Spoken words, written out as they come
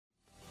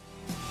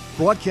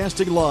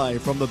Broadcasting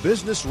live from the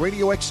Business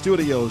Radio X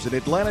studios in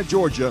Atlanta,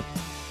 Georgia,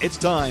 it's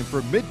time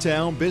for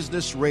Midtown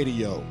Business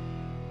Radio.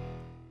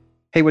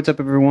 Hey, what's up,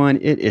 everyone?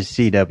 It is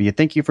CW.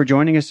 Thank you for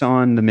joining us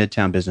on the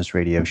Midtown Business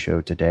Radio show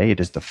today. It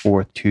is the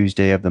fourth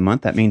Tuesday of the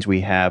month. That means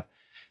we have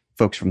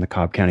folks from the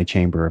Cobb County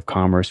Chamber of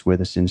Commerce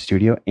with us in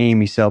studio.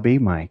 Amy Selby,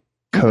 my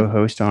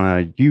co-host on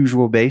a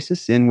usual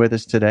basis, in with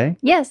us today.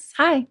 Yes,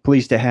 hi.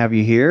 Pleased to have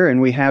you here. And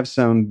we have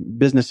some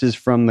businesses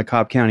from the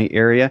Cobb County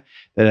area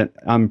that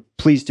I'm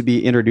pleased to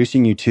be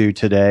introducing you to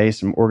today,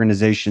 some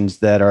organizations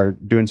that are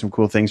doing some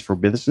cool things for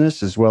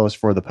business as well as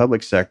for the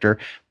public sector.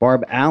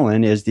 Barb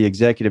Allen is the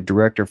executive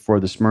director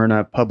for the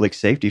Smyrna Public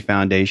Safety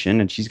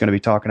Foundation, and she's going to be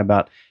talking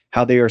about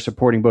how they are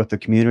supporting both the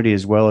community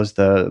as well as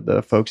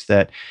the folks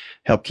that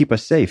help keep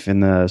us safe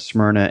in the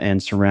Smyrna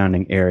and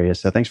surrounding areas.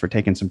 So thanks for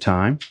taking some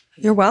time.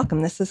 You're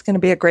welcome. This is going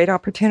to be a great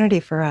opportunity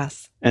for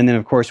us. And then,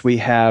 of course, we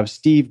have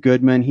Steve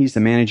Goodman. He's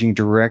the managing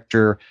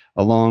director,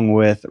 along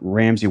with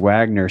Ramsey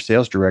Wagner,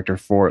 sales director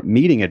for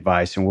Meeting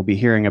Advice. And we'll be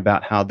hearing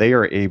about how they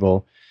are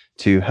able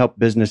to help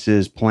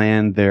businesses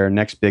plan their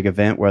next big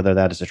event, whether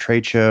that is a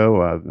trade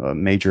show, a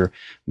major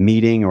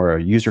meeting, or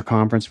a user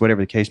conference,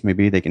 whatever the case may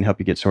be. They can help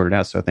you get sorted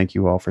out. So thank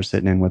you all for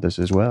sitting in with us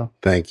as well.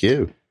 Thank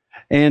you.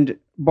 And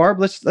Barb,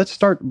 let's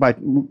start by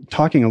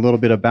talking a little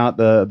bit about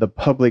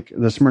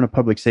the Smyrna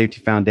Public Safety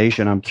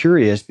Foundation. I'm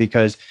curious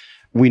because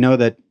we know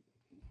that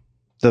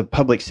the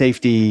public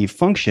safety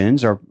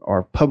functions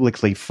are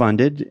publicly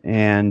funded,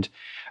 and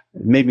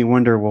it made me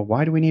wonder, well,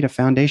 why do we need a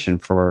foundation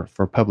for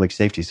public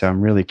safety? So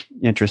I'm really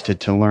interested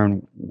to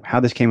learn how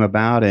this came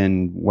about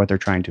and what they're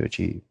trying to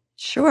achieve.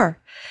 Sure.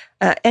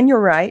 And you're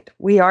right.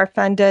 We are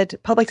funded.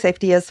 Public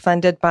safety is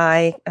funded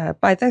by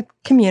the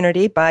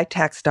community, by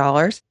tax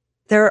dollars.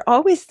 There are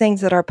always things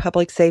that our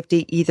public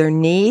safety either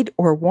need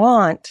or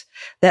want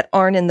that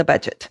aren't in the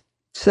budget.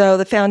 So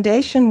the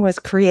foundation was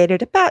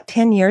created about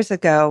 10 years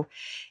ago.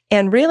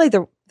 And really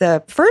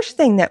the first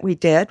thing that we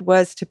did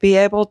was to be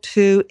able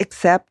to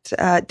accept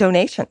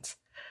donations.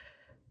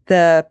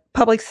 The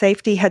public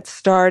safety had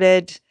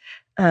started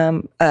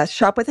a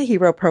Shop with a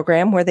Hero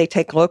program where they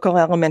take local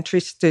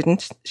elementary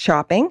students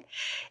shopping.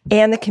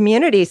 And the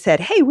community said,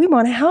 hey, we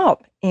want to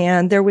help.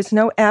 And there was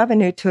no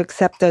avenue to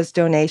accept those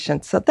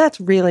donations. So that's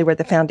really where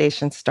the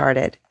foundation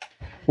started.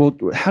 Well,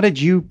 how did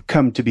you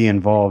come to be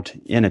involved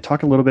in it?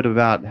 Talk a little bit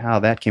about how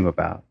that came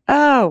about.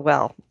 Oh,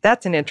 well,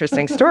 that's an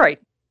interesting story.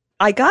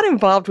 I got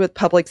involved with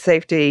public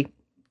safety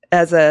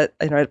as a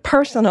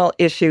personal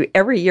issue.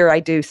 Every year I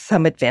do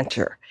some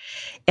adventure.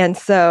 And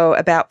so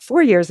about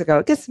 4 years ago,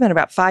 I guess it's been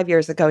about 5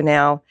 years ago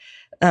now,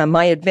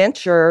 my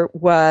adventure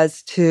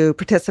was to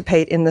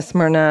participate in the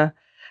Smyrna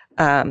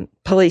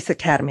Police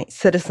Academy,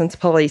 Citizens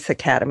Police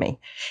Academy.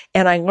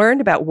 And I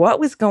learned about what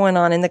was going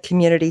on in the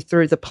community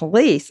through the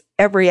police,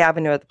 every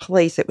avenue of the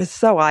police. It was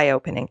so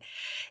eye-opening.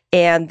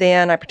 And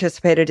then I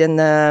participated in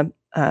the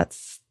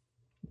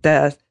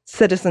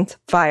Citizens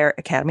Fire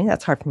Academy.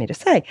 That's hard for me to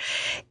say.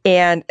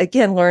 And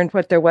again, learned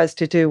what there was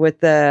to do with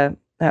the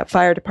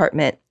fire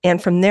department.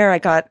 And from there,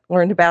 I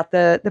learned about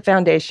the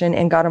foundation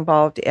and got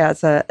involved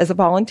as a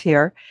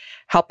volunteer,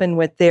 helping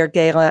with their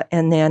gala,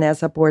 and then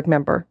as a board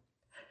member.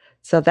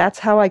 So that's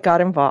how I got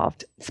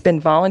involved. It's been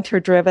volunteer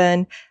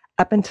driven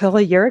up until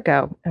a year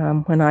ago,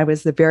 when I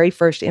was the very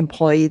first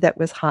employee that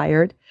was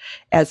hired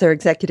as their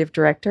executive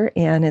director.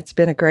 And it's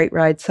been a great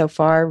ride so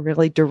far,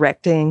 really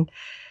directing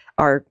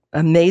our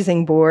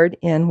amazing board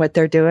in what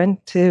they're doing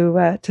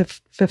to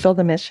fulfill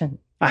the mission.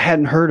 I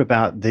hadn't heard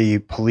about the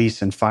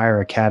police and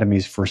fire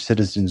academies for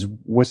citizens.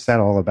 What's that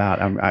all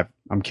about?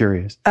 I'm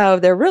curious. Oh,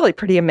 they're really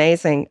pretty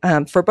amazing.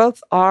 For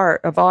both our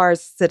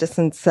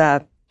Citizens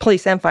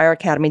Police and Fire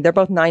Academy, they're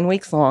both 9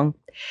 weeks long.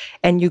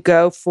 And you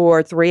go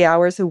for 3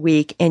 hours a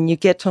week, and you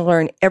get to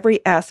learn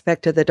every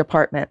aspect of the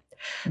department.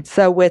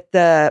 So with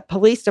the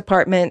police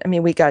department,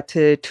 we got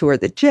to tour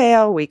the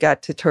jail. We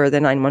got to tour the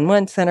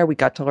 911 center. We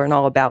got to learn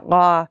all about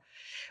law.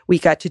 We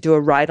got to do a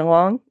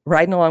ride-along.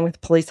 Riding along with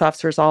police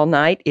officers all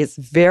night is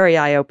very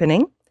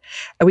eye-opening.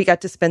 We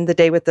got to spend the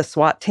day with the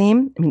SWAT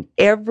team.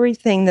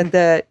 Everything that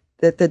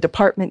the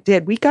department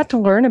did, we got to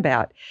learn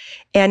about.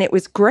 And it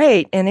was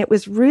great. And it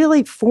was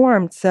really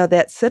formed so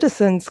that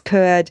citizens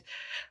could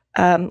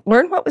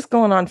learn what was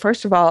going on,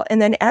 first of all,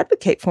 and then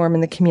advocate for them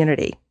in the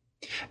community.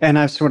 And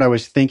that's what I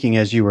was thinking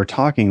as you were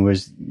talking,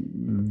 was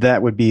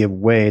that would be a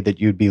way that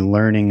you'd be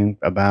learning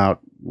about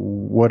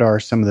what are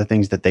some of the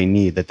things that they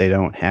need that they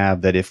don't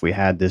have, that if we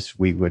had this,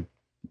 we would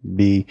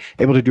be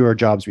able to do our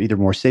jobs either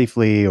more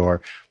safely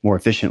or more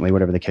efficiently,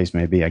 whatever the case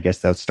may be. I guess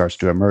that starts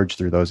to emerge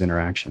through those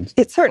interactions.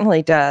 It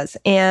certainly does.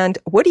 And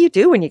what do you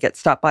do when you get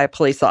stopped by a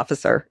police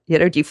officer?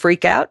 Do you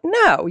freak out?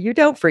 No, you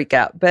don't freak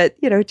out. But,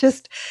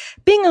 just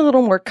being a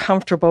little more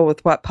comfortable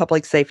with what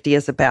public safety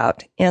is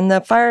about. And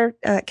the Fire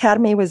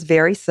Academy was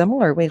very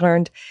similar. We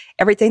learned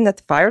everything that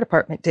the fire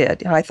department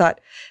did. I thought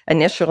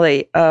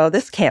initially,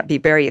 this can't be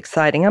very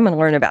exciting. I'm going to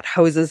learn about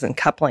hoses and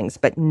couplings.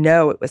 But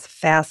no, it was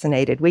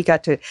fascinating. We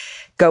got to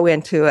go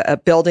into a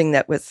building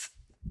that was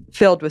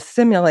filled with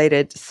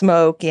simulated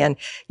smoke, and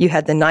you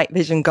had the night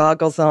vision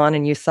goggles on,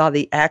 and you saw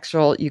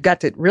you got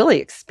to really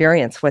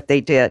experience what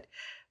they did.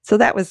 So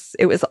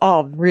it was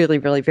all really,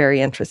 really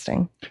very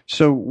interesting.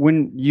 So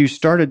when you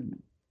started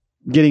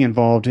getting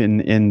involved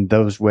in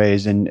those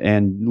ways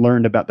and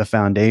learned about the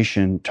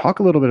foundation, talk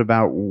a little bit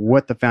about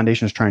what the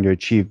foundation is trying to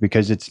achieve,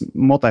 because it's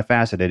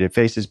multifaceted. It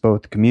faces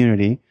both the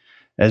community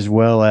as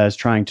well as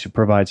trying to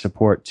provide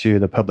support to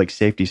the public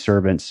safety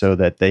servants so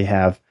that they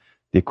have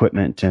the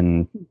equipment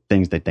and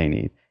things that they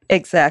need.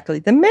 Exactly.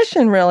 The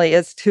mission really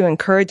is to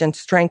encourage and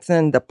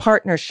strengthen the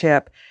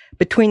partnership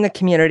between the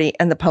community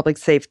and the public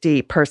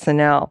safety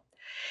personnel.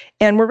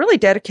 And we're really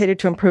dedicated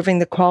to improving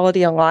the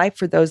quality of life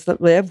for those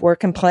that live,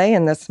 work, and play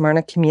in the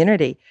Smyrna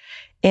community,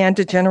 and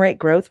to generate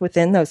growth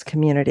within those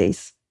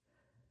communities.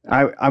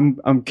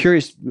 I'm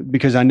curious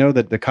because I know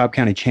that the Cobb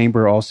County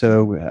Chamber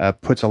also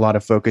puts a lot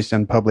of focus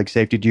on public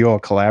safety. Do you all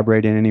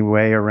collaborate in any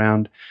way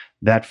around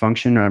that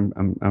function?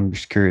 I'm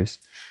just curious.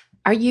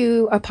 Are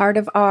you a part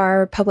of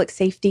our public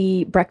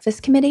safety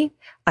breakfast committee?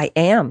 I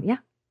am. Yeah.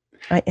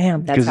 I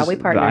am. That's how we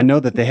partner. I know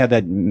that they had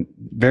that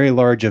very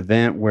large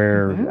event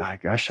where,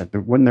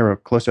 wasn't there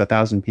close to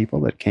 1,000 people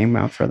that came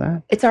out for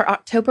that? It's our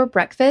October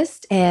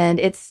breakfast, and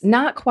it's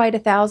not quite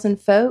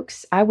 1,000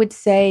 folks. I would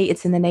say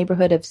it's in the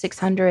neighborhood of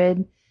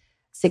 600,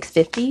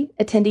 650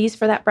 attendees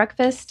for that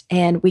breakfast.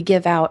 And we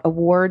give out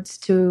awards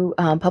to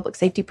public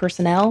safety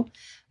personnel.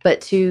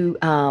 But to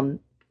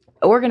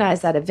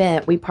organize that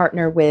event, we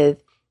partner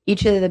with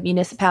each of the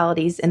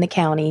municipalities in the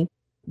county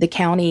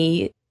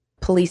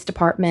police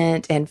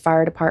department and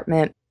fire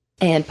department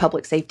and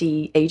public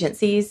safety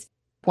agencies.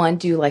 One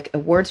do like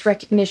awards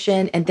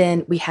recognition, and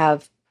then we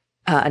have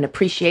an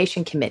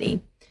appreciation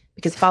committee,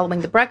 because following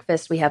the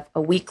breakfast, we have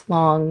a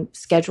week-long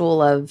schedule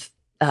of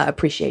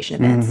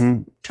appreciation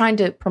events, trying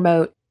to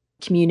promote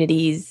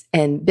communities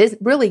and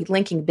really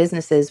linking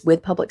businesses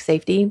with public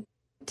safety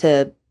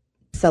to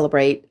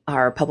celebrate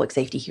our public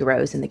safety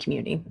heroes in the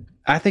community.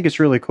 I think it's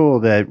really cool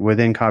that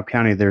within Cobb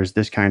County, there's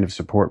this kind of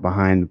support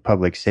behind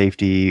public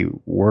safety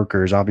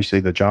workers. Obviously,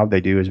 the job they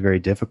do is very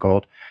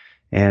difficult.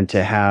 And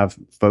to have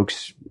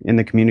folks in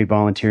the community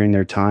volunteering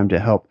their time to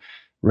help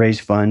raise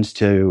funds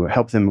to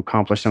help them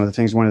accomplish some of the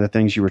things. One of the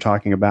things you were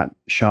talking about,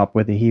 Shop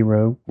with a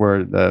Hero,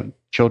 where the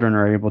children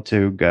are able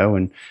to go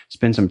and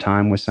spend some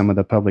time with some of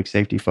the public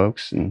safety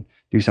folks and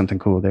do something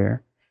cool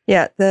there.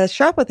 Yeah, the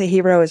Shop with a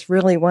Hero is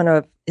really one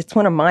of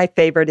my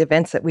favorite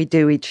events that we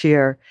do each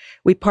year.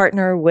 We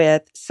partner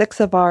with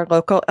 6 of our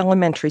local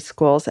elementary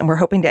schools, and we're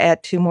hoping to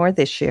add 2 more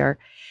this year.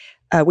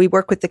 We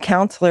work with the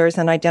counselors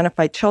and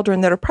identify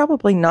children that are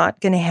probably not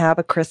going to have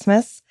a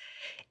Christmas.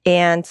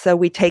 And so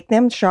we take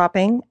them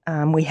shopping.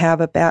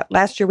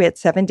 Last year we had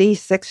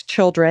 76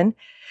 children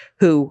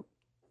who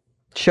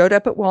showed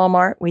up at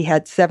Walmart. We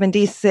had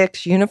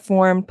 76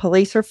 uniformed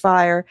police or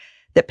fire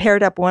that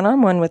paired up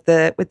one-on-one with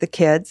the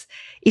kids.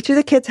 Each of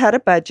the kids had a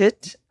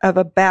budget of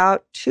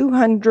about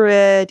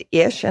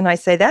 $200-ish. And I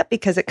say that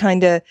because it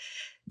kind of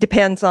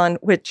depends on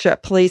which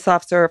police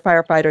officer or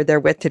firefighter they're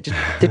with to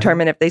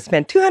determine if they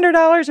spend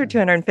 $200 or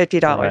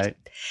 $250. Right.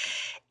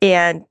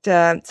 And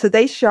so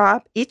they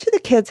shop. Each of the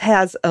kids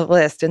has a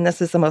list, and this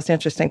is the most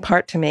interesting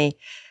part to me,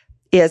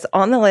 is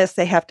on the list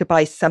they have to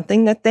buy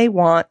something that they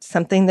want,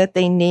 something that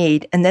they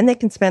need, and then they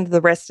can spend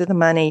the rest of the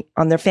money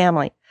on their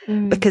family.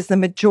 Because the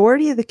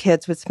majority of the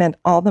kids would spend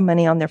all the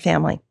money on their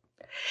family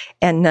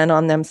and none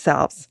on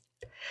themselves.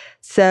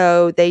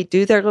 So they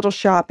do their little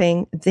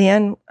shopping.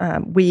 Then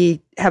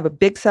we have a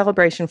big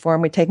celebration for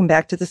them. We take them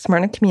back to the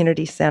Smyrna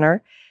Community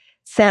Center.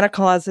 Santa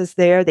Claus is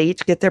there. They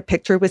each get their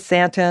picture with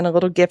Santa and a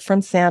little gift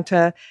from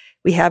Santa.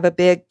 We have a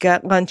big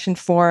luncheon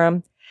for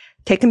them.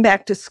 Take them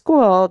back to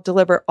school,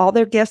 deliver all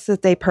their gifts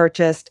that they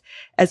purchased,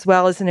 as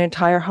well as an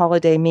entire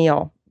holiday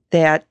meal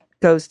that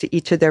goes to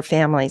each of their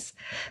families.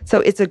 So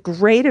it's a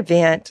great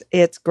event.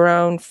 It's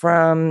grown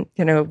from,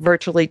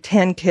 virtually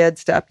 10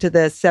 kids to up to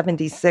the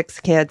 76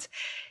 kids.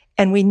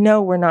 And we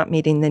know we're not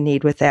meeting the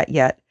need with that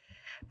yet.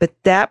 But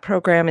that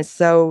program is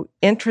so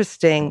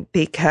interesting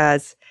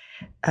because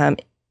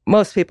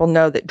most people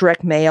know that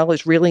direct mail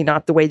is really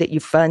not the way that you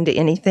fund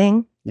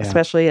anything,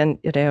 especially in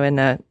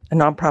a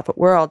nonprofit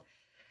world.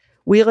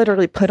 We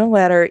literally put a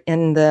letter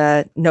in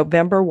the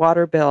November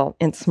water bill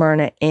in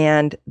Smyrna,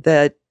 and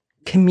the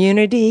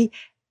community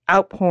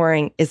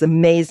outpouring is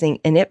amazing,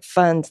 and it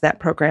funds that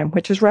program,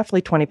 which is roughly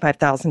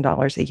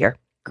 $25,000 a year.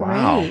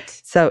 Wow.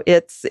 Great. So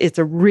it's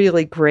a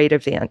really great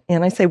event.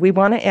 And I say we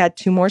want to add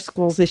 2 more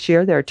schools this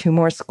year. There are 2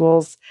 more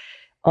schools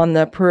on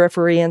the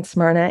periphery in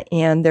Smyrna,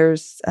 and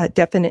there's a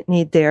definite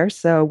need there.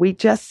 So we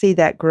just see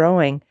that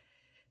growing.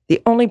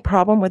 The only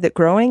problem with it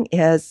growing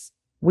is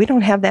we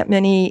don't have that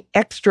many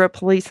extra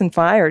police and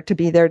fire to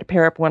be there to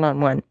pair up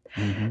one-on-one.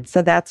 Mm-hmm.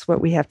 So that's what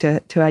we have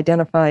to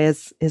identify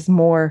as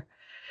more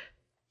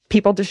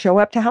people to show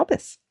up to help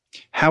us.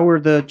 How were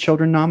the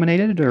children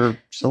nominated or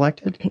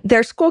selected?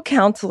 Their school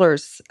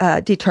counselors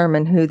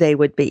determine who they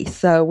would be.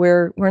 So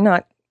we're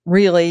not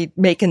really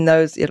making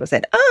those,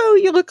 saying, oh,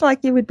 you look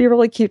like you would be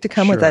really cute to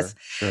come with us.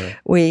 Sure.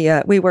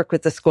 We work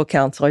with the school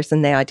counselors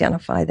and they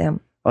identify them.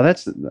 Well,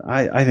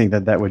 I think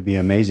that would be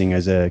amazing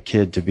as a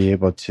kid to be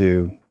able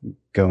to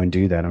go and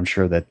do that. I'm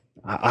sure that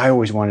I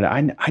always wanted,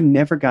 I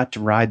never got to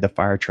ride the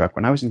fire truck.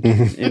 When I was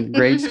in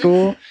grade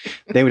school,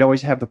 they would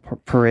always have the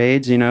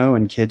parades,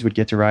 and kids would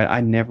get to ride.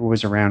 I never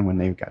was around when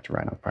they got to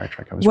ride on the fire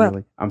truck.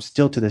 I'm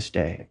still to this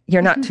day.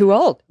 You're not too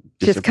old.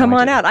 Just come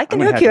on out. I can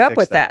hook you up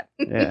with that.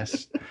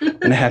 Yes.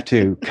 And I have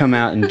to come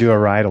out and do a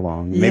ride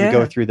along. Maybe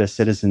go through the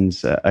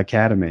Citizens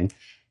Academy.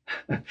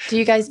 Do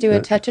you guys do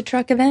a Touch a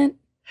Truck event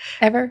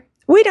ever?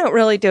 We don't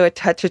really do a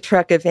Touch a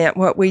Truck event.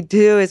 What we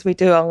do is we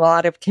do a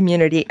lot of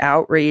community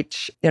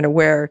outreach,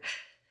 where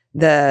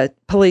the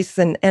police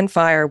and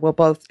fire will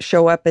both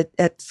show up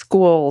at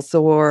schools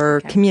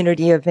or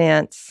community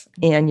events,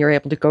 and you're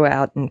able to go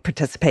out and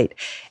participate.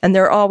 And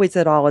they're always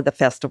at all of the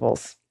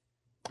festivals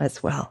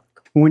as well.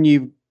 When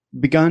you've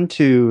begun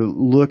to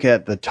look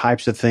at the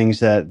types of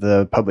things that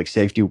the public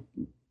safety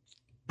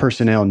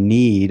personnel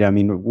need, I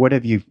mean, what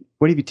have you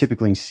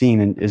typically seen?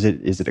 And is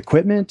it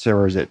equipment,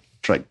 or is it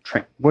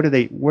what are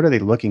they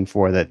looking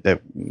for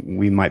that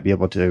we might be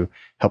able to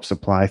help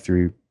supply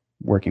through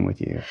working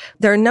with you?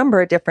 There are a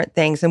number of different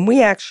things, and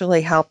we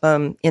actually help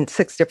them in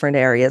 6 different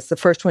areas. The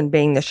first one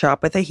being the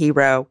Shop with a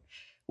Hero.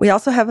 We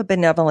also have a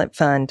benevolent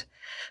fund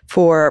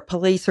for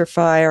police or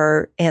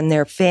fire and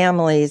their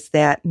families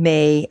that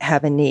may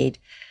have a need.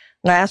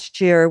 Last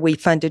year, we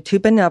funded 2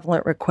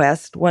 benevolent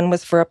requests. One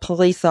was for a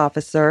police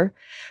officer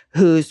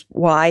whose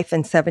wife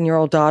and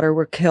 7-year-old daughter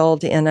were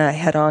killed in a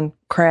head-on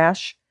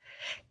crash.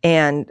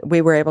 And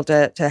we were able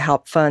to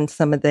help fund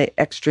some of the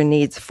extra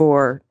needs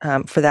for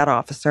that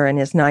officer and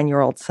his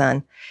 9-year-old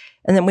son.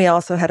 And then we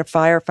also had a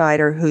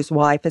firefighter whose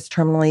wife is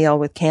terminally ill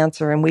with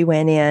cancer. And we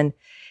went in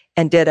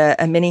and did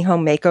a mini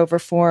home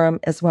makeover for him,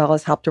 as well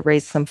as helped to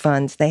raise some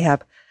funds. They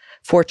have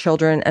 4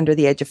 children under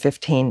the age of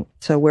 15.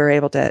 So we're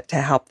able to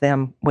help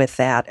them with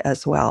that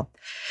as well.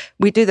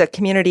 We do the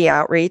community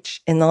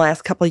outreach. In the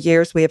last couple of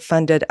years, we have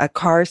funded a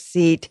car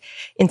seat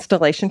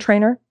installation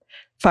trainer.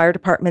 Fire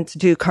departments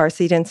do car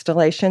seat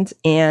installations,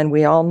 and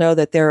we all know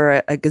that there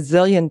are a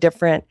gazillion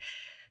different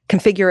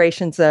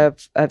configurations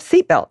of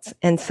seat belts.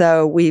 And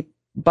so we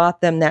bought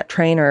them that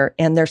trainer,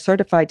 and they're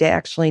certified to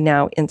actually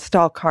now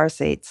install car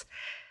seats.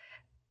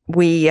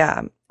 We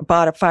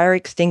bought a fire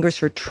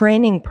extinguisher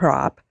training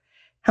prop.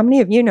 How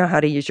many of you know how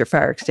to use your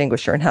fire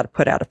extinguisher and how to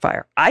put out a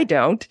fire? I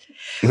don't.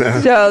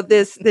 So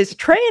this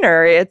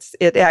trainer,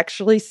 it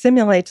actually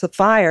simulates a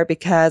fire,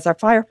 because our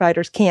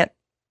firefighters can't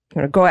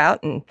go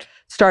out and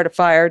start a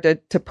fire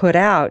to put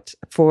out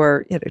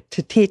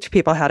to teach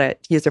people how to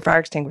use their fire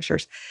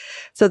extinguishers.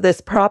 So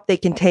this prop they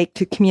can take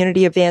to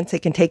community events, they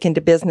can take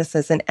into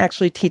businesses and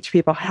actually teach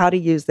people how to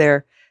use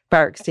their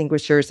fire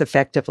extinguishers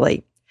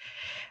effectively.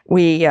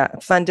 We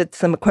funded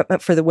some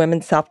equipment for the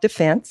Women's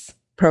Self-Defense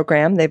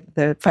program.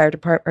 The fire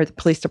department, or the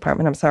police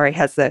department,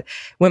 has the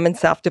Women's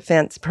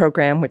Self-Defense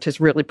program, which is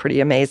really pretty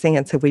amazing.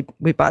 And so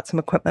we bought some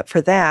equipment for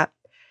that.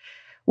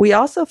 We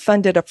also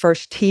funded a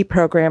First Tee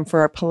program for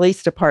our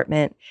police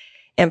department.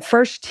 And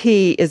First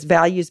Tee is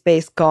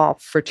values-based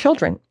golf for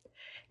children.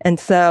 And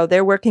so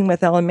they're working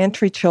with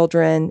elementary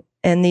children.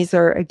 And these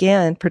are,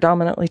 again,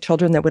 predominantly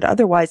children that would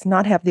otherwise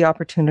not have the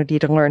opportunity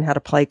to learn how to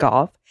play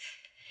golf.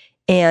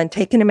 And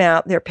taking them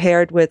out, they're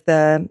paired with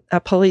a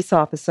police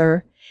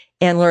officer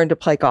and learn to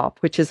play golf,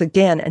 which is,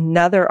 again,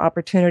 another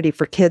opportunity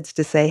for kids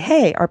to say,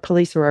 hey, our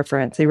police are our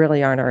friends. They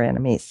really aren't our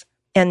enemies.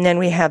 And then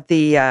we have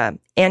the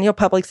annual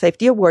Public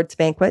Safety Awards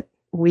Banquet.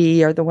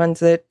 We are the ones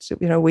that,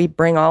 we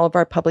bring all of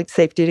our public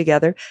safety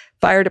together.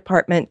 Fire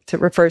department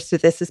refers to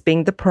this as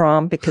being the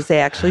prom, because they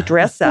actually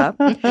dress up.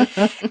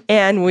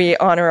 And we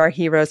honor our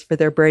heroes for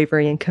their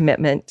bravery and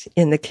commitment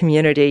in the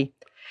community.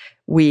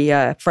 We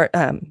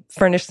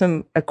furnish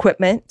some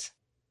equipment.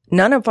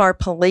 None of our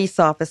police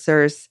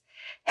officers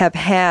have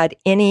had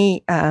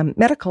any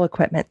medical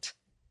equipment.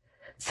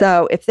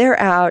 So if they're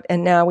out,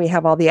 and now we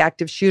have all the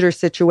active shooter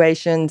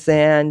situations,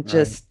 and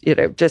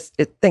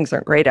things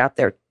aren't great out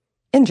there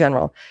in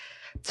general.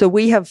 So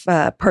we have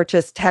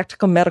purchased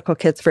tactical medical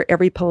kits for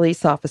every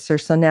police officer.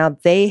 So now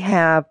they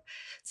have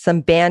some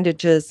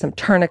bandages, some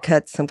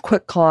tourniquets, some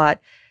quick clot.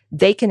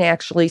 They can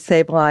actually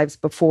save lives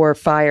before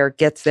fire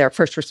gets there.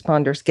 First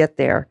responders get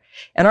there.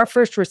 And our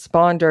first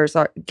responders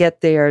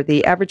get there.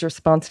 The average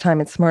response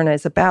time in Smyrna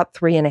is about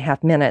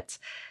 3.5 minutes.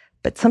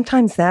 But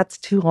sometimes that's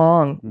too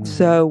long. Mm-hmm.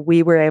 So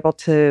we were able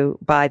to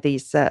buy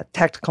these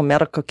tactical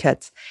medical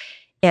kits.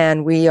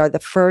 And we are the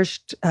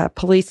first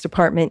police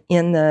department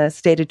in the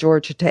state of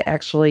Georgia to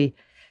actually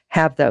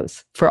have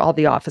those for all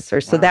the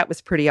officers. Wow. So that was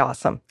pretty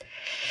awesome.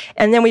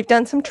 And then we've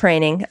done some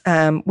training.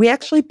 We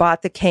actually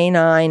bought the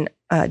canine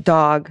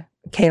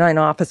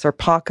officer,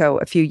 Paco,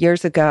 a few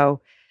years ago.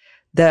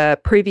 The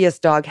previous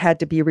dog had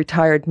to be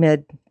retired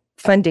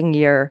mid-funding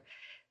year.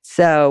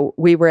 So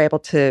we were able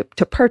to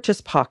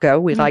purchase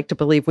Paco. We like to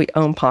believe we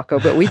own Paco,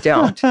 but we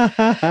don't.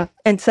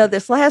 And so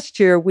this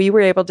last year, we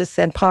were able to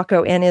send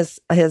Paco and his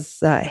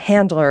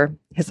handler,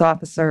 his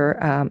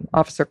officer,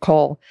 Officer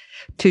Cole,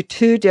 to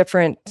 2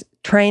 different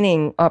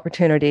training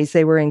opportunities.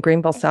 They were in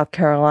Greenville, South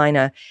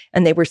Carolina,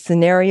 and they were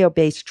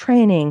scenario-based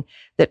training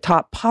that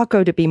taught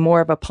Paco to be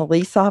more of a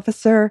police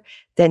officer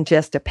than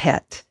just a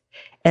pet.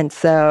 And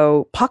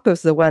so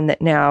Paco's the one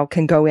that now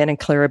can go in and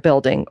clear a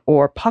building,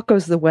 or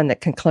Paco's the one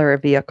that can clear a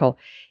vehicle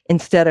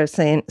instead of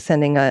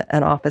sending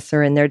an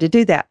officer in there to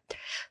do that.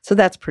 So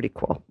that's pretty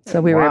cool.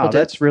 So we were able to.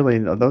 That's really,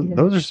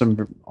 those are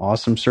some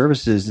awesome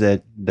services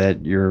that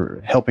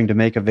you're helping to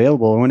make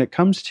available. And when it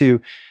comes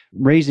to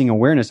raising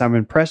awareness, I'm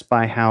impressed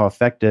by how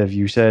effective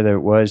you said it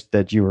was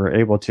that you were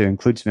able to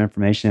include some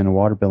information in a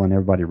water bill and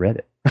everybody read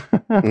it.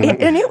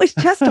 And it was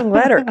just a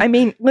letter. I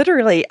mean,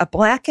 literally a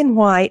black and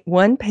white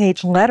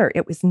 1-page letter.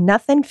 It was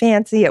nothing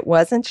fancy. It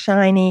wasn't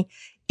shiny.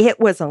 It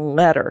was a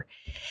letter.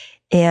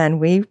 And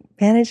we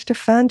managed to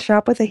fund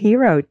Shop with a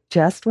Hero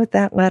just with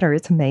that letter.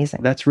 It's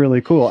amazing. That's really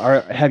cool.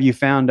 Have you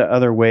found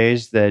other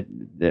ways that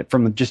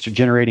from just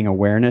generating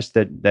awareness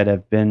that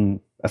have been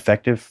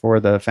effective for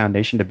the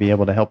foundation to be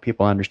able to help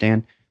people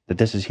understand that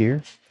this is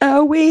here?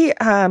 Oh, we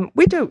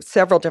do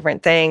several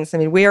different things. I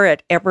mean, we're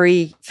at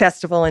every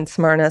festival in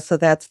Smyrna. So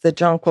that's the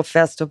Jonquil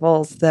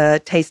Festivals,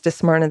 the Taste of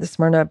Smyrna, the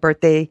Smyrna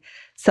Birthday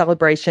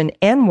Celebration,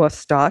 and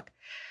Woofstock.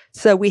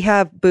 So we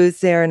have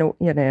booths there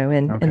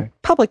and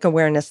public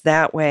awareness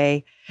that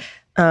way.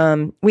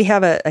 We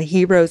have a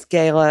Heroes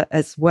Gala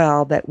as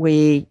well that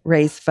we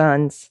raise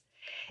funds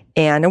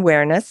and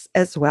awareness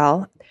as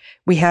well.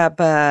 We have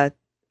a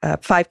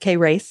 5K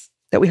race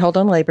that we hold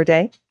on Labor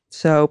Day.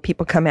 So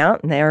people come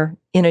out and they're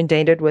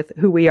inundated with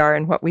who we are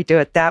and what we do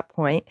at that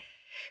point.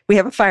 We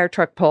have a fire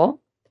truck pull.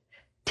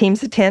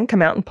 Teams of 10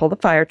 come out and pull the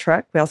fire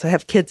truck. We also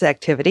have kids'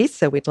 activities.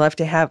 So we'd love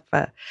to have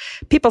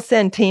people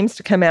send teams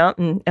to come out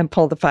and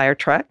pull the fire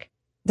truck.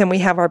 Then we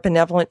have our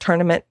benevolent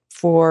tournament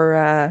for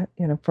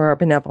our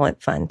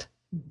benevolent fund.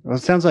 Well,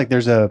 it sounds like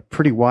there's a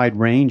pretty wide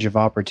range of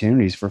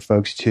opportunities for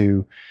folks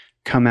to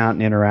come out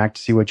and interact,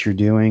 see what you're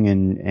doing,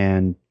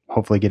 and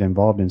hopefully get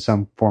involved in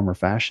some form or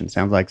fashion.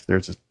 Sounds like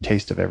there's a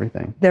taste of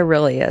everything. There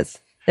really is.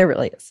 There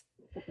really is.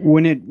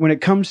 When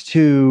it comes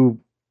to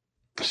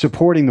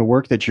supporting the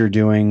work that you're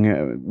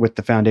doing with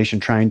the foundation,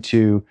 trying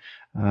to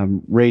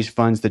raise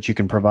funds that you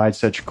can provide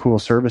such cool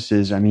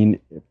services, I mean,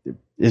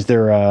 is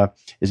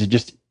it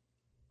just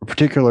a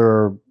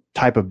particular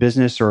type of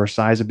business or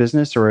size of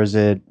business, or is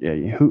it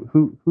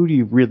who do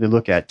you really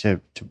look at to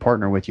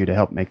partner with you to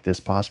help make this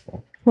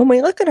possible? When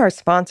we look at our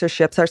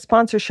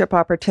sponsorship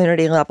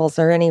opportunity levels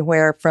are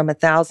anywhere from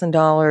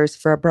 $1,000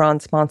 for a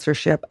bronze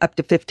sponsorship up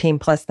to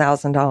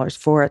 $15,000+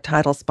 for a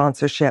title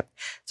sponsorship.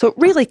 So it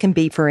really can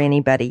be for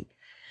anybody.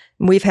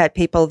 We've had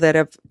people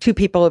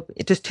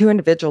just two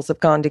individuals have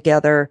gone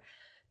together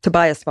to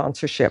buy a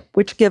sponsorship,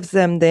 which gives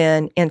them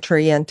then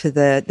entry into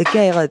the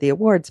gala, the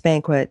awards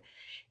banquet,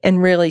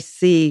 and really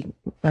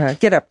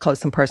get up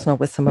close and personal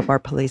with some of our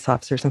police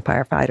officers and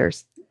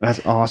firefighters. That's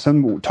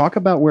awesome. Talk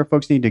about where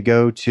folks need to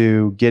go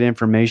to get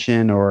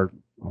information or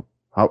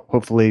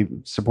hopefully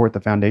support the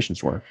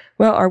foundation's work.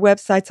 Well, our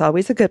website's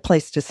always a good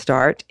place to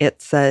start.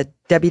 It's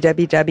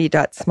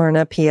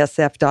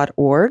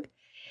www.smyrnapsf.org.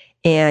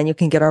 And you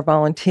can get our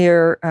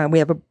we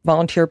have a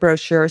volunteer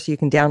brochure, so you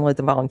can download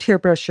the volunteer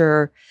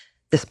brochure.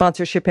 The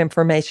sponsorship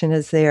information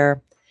is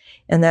there.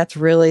 And that's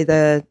really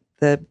the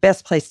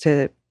best place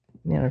to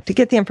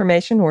get the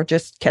information, or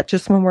just catch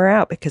us when we're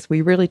out, because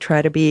we really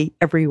try to be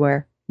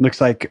everywhere.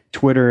 Looks like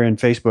Twitter and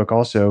Facebook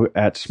also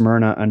at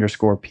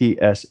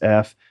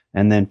Smyrna_PSF,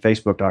 and then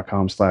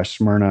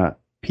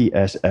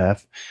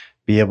Facebook.com/SmyrnaPSF.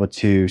 Be able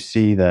to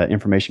see the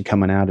information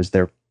coming out as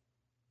they're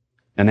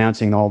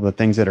announcing all the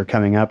things that are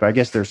coming up. I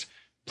guess there's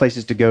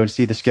places to go and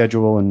see the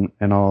schedule and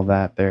all of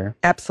that there.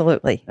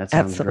 Absolutely. That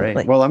sounds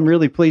great. Well, I'm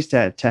really pleased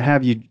to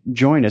have you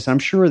join us. I'm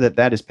sure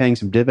that is paying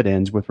some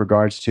dividends with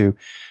regards to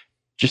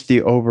just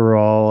the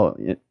overall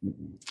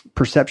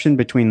perception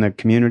between the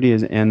community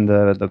and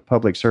the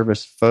public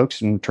service folks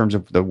in terms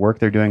of the work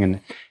they're doing and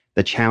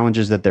the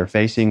challenges that they're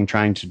facing,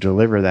 trying to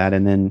deliver that,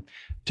 and then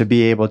to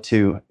be able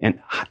to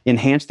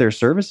enhance their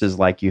services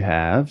like you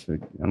have.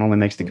 It only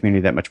makes the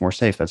community that much more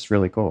safe. That's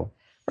really cool.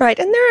 Right.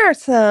 And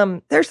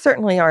there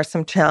certainly are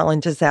some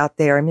challenges out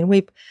there. I mean,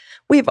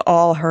 we've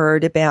all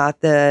heard about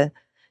the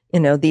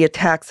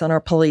attacks on our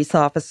police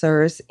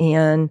officers.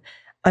 And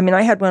I mean,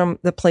 I had one of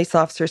the police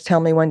officers tell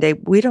me one day,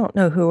 we don't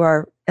know who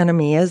our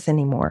enemy is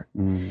anymore.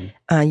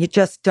 Mm-hmm. You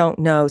just don't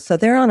know. So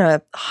they're on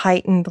a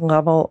heightened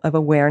level of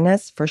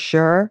awareness for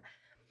sure.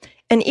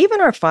 And even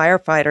our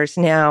firefighters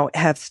now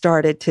have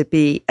started to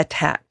be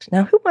attacked.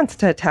 Now, who wants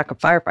to attack a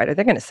firefighter?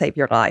 They're going to save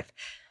your life.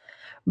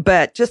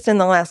 But just in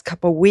the last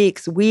couple of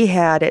weeks, we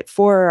had at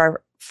four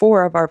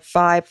of our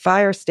 5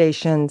 fire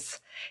stations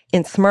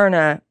in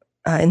Smyrna,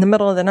 in the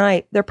middle of the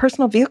night, their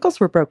personal vehicles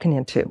were broken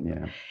into.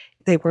 Yeah.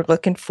 They were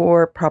looking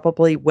for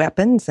probably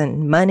weapons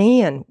and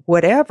money and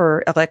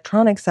whatever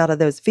electronics out of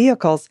those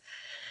vehicles.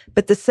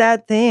 But the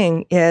sad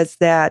thing is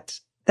that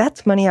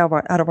that's money out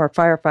of our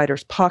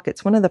firefighters'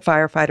 pockets. One of the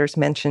firefighters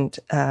mentioned,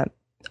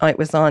 it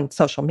was on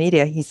social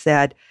media, he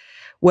said,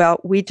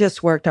 well, we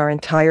just worked our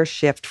entire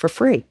shift for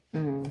free.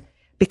 Mm.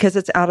 because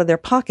it's out of their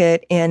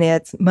pocket and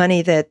it's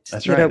money that's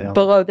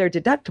below their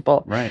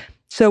deductible. Right.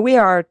 So we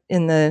are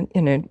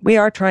we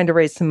are trying to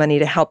raise some money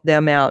to help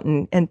them out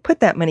and put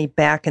that money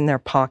back in their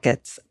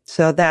pockets.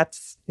 So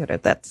that's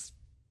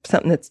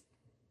something that's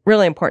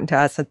really important to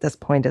us at this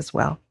point as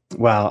well.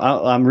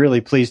 Wow. I'm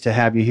really pleased to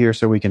have you here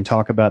so we can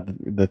talk about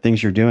the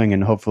things you're doing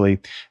and hopefully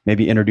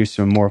maybe introduce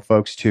some more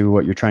folks to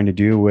what you're trying to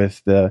do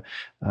with the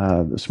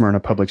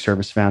Smyrna Public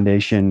Service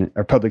Foundation,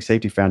 or Public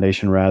Safety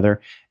Foundation rather,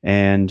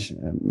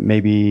 and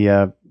maybe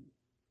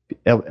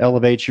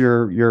elevate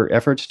your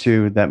efforts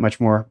to that much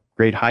more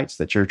great heights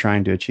that you're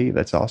trying to achieve.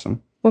 That's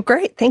awesome. Well,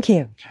 great. Thank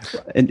you.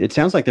 And it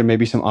sounds like there may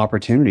be some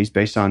opportunities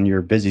based on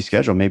your busy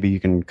schedule. Maybe you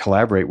can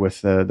collaborate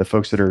with the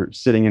folks that are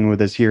sitting in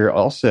with us here.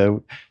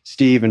 Also,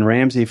 Steve and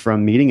Ramsey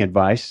from Meeting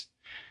Advice.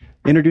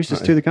 Introduce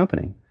us to the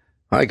company.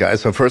 Hi,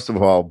 guys. So first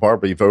of all,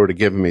 Barbara, you've already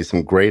given me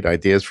some great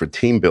ideas for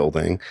team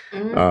building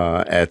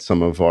at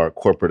some of our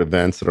corporate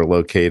events that are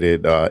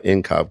located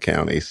in Cobb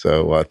County.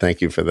 So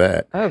thank you for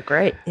that. Oh,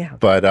 great. Yeah.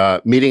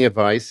 But Meeting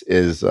Advice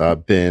has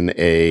been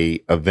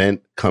a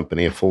event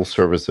company, a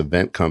full-service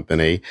event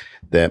company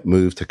that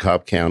moved to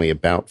Cobb County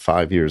about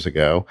 5 years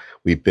ago.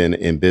 We've been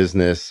in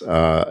business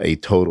a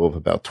total of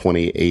about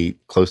 28,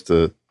 close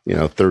to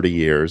 30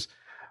 years.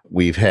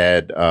 We've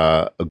had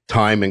a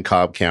time in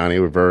Cobb County.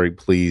 We're very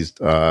pleased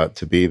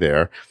to be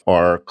there.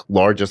 Our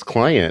largest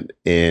client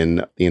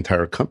in the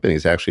entire company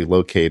is actually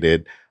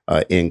located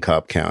in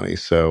Cobb County.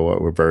 So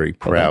we're very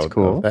proud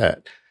of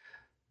that.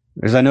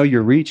 Because I know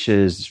your reach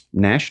is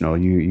national.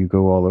 You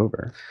go all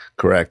over.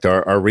 Correct.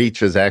 Our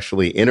reach is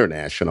actually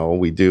international.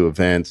 We do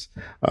events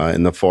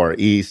in the Far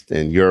East,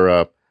 in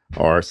Europe.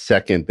 Our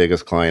second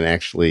biggest client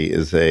actually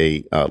is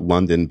a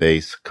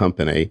London-based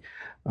company.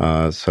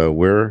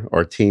 So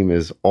our team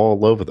is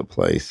all over the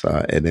place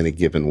in any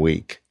given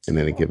week.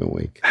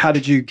 How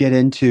did you get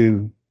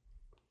into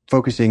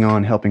focusing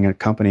on helping a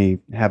company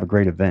have a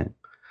great event?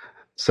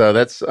 So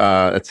that's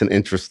an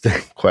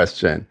interesting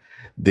question.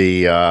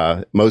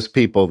 Most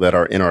people that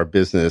are in our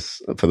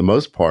business, for the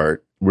most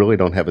part, really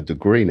don't have a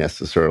degree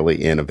necessarily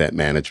in event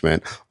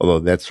management, although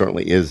that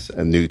certainly is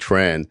a new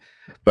trend.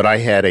 But I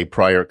had a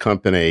prior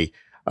company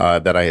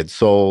that I had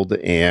sold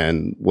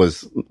and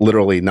was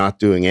literally not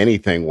doing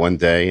anything one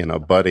day. And a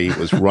buddy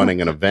was running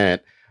an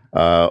event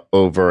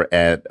over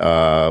at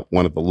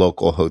one of the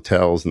local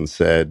hotels and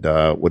said,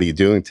 what are you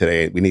doing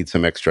today? We need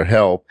some extra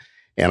help.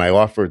 And I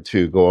offered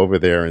to go over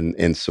there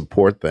and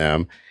support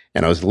them.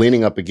 And I was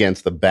leaning up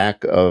against the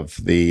back of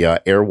the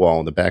air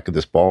wall in the back of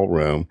this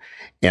ballroom.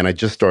 And I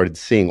just started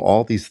seeing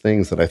all these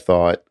things that I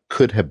thought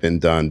could have been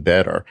done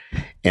better.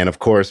 And of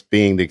course,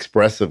 being the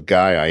expressive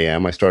guy I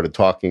am, I started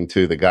talking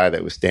to the guy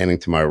that was standing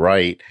to my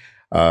right,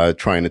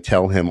 trying to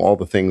tell him all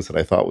the things that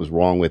I thought was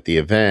wrong with the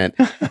event.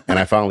 And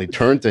I finally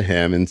turned to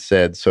him and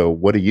said, so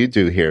what do you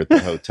do here at the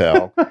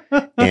hotel?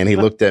 And he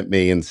looked at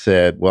me and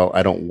said, well,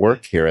 I don't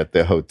work here at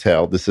the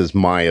hotel. This is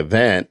my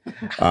event.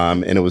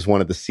 And it was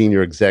one of the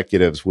senior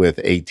executives with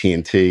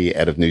AT&T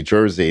out of New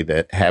Jersey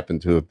that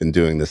happened to have been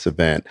doing this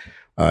event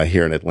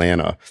here in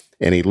Atlanta.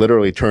 And he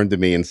literally turned to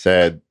me and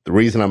said, the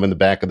reason I'm in the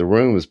back of the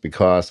room is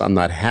because I'm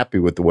not happy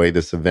with the way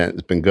this event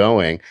has been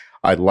going.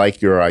 I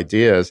like your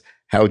ideas.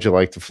 How would you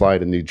like to fly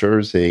to New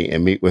Jersey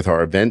and meet with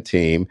our event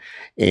team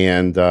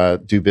and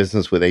do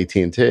business with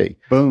AT&T?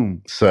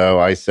 Boom. So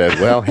I said,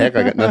 well, heck,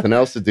 I got nothing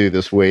else to do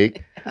this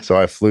week. So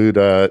I flew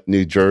to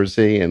New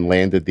Jersey and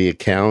landed the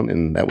account,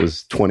 and that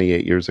was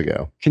 28 years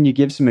ago. Can you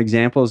give some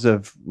examples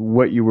of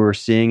what you were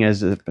seeing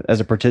as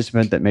a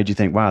participant that made you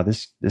think, wow,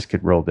 this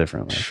could roll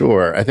differently?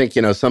 Sure. I think,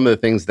 some of the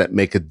things that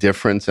make a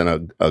difference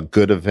in a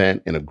good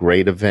event, in a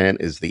great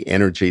event, is the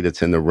energy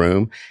that's in the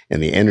room.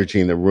 And the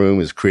energy in the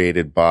room is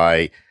created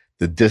by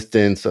the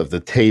distance of the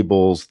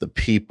tables, the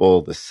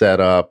people, the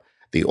setup,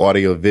 the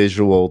audio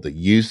visual, the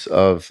use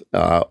of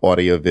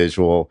audio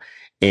visual.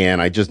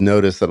 And I just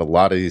noticed that a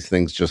lot of these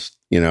things just,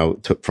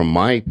 from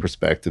my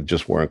perspective,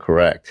 just weren't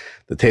correct.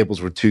 The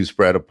tables were too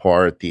spread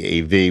apart.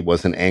 The AV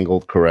wasn't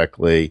angled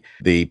correctly.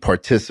 The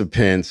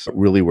participants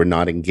really were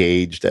not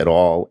engaged at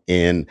all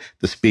in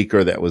the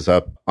speaker that was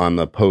up on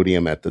the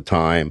podium at the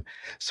time.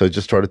 So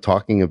just started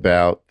talking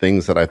about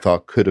things that I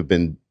thought could have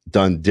been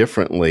done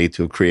differently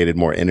to have created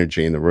more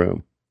energy in the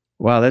room.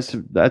 Wow, that's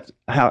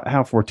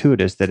how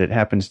fortuitous that it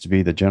happens to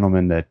be the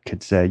gentleman that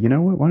could say, you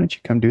know what, why don't you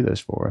come do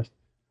this for us?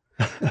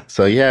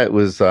 So yeah, it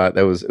was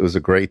a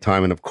great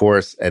time. And of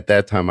course, at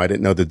that time, I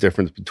didn't know the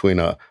difference between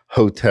a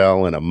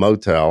hotel and a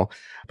motel,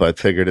 but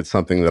figured it's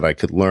something that I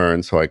could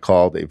learn. So I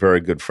called a very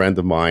good friend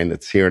of mine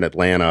that's here in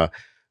Atlanta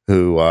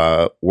who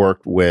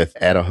worked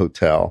at a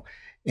hotel.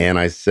 And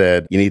I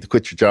said, you need to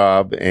quit your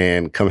job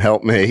and come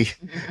help me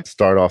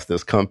start off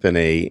this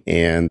company.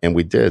 And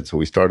we did. So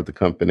we started the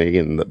company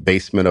in the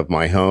basement of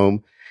my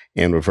home.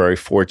 And we're very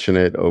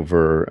fortunate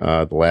over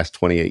the last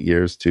 28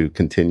 years to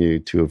continue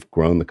to have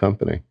grown the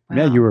company. Wow.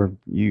 Yeah,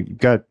 you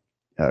got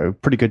a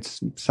pretty good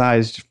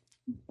sized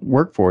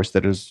workforce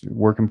that is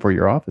working for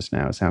your office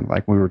now. It sounded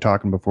like we were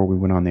talking before we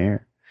went on the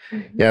air.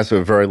 Yeah, so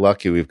we're very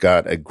lucky. We've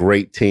got a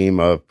great team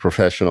of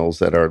professionals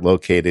that are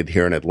located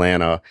here in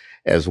Atlanta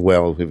as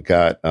well. We've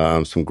got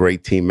some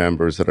great team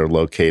members that are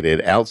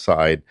located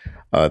outside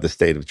the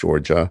state of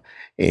Georgia.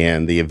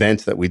 And the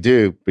events that we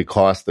do,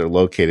 because they're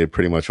located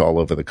pretty much all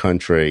over the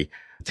country,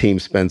 the team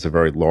spends a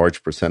very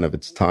large percent of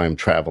its time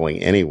traveling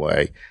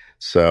anyway.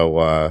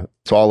 So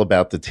it's all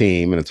about the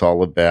team, and it's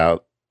all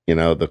about,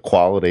 the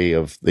quality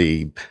of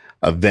the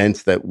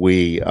events that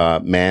we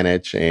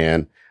manage,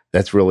 and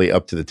that's really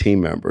up to the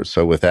team members.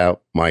 So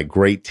without my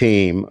great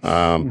team,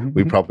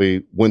 we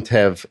probably wouldn't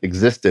have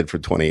existed for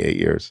 28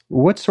 years.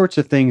 What sorts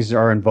of things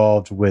are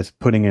involved with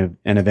putting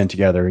an event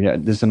together? Yeah,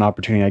 this is an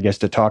opportunity, I guess,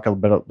 to talk a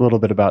little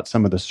bit about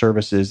some of the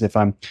services. If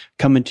I'm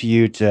coming to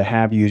you to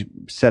have you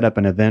set up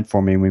an event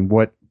for me, I mean,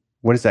 what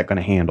is that going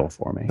to handle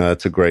for me?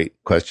 That's a great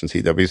question,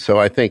 CW. So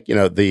I think,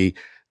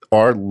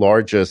 our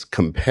largest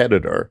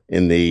competitor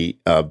in the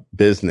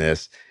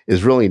business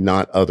is really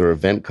not other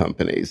event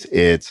companies.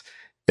 It's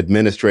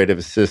administrative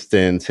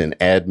assistants and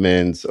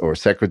admins or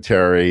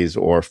secretaries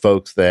or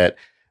folks that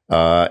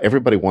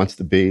everybody wants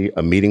to be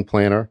a meeting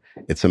planner.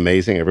 It's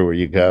amazing. Everywhere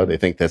you go, they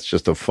think that's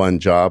just a fun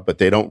job, but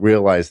they don't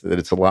realize that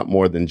it's a lot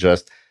more than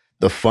just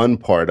the fun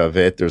part of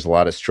it. There's a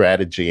lot of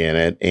strategy in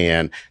it,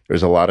 and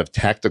there's a lot of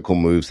tactical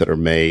moves that are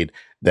made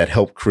that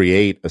help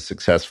create a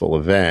successful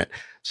event.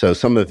 So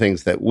some of the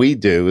things that we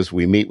do is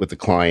we meet with the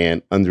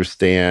client,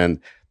 understand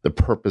the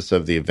purpose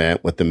of the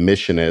event, what the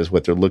mission is,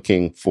 what they're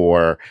looking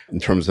for in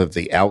terms of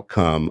the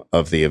outcome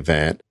of the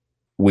event.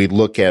 We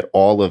look at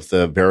all of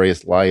the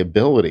various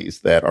liabilities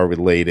that are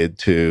related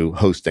to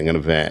hosting an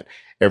event,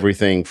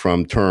 everything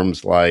from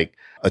terms like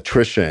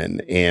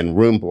attrition and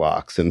room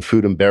blocks and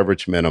food and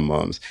beverage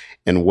minimums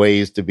and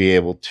ways to be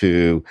able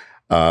to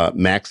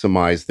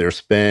maximize their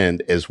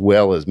spend as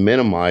well as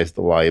minimize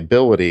the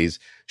liabilities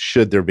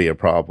should there be a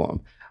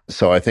problem.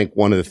 So I think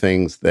one of the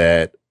things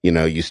that,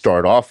 you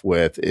start off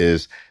with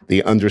is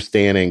the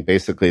understanding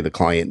basically the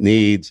client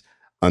needs,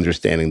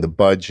 understanding the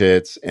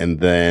budgets, and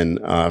then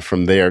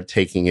from there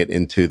taking it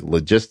into the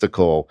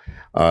logistical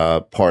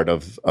part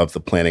of the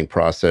planning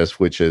process,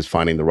 which is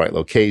finding the right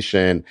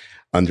location,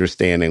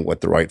 understanding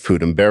what the right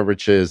food and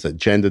beverage is,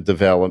 agenda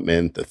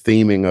development, the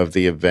theming of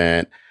the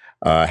event,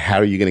 how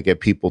are you going to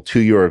get people to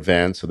your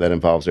event? So that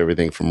involves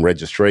everything from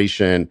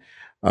registration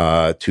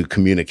to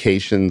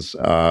communications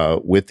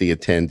with the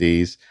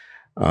attendees,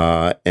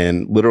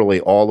 and literally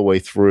all the way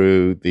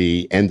through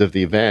the end of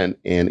the event,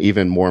 and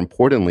even more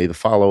importantly, the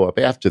follow-up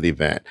after the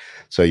event.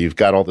 So you've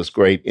got all this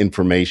great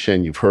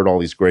information, you've heard all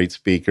these great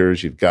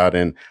speakers, you've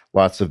gotten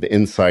lots of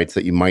insights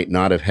that you might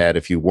not have had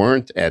if you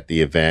weren't at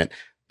the event,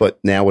 but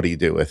now what do you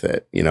do with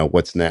it?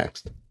 What's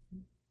next?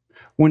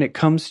 When it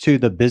comes to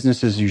the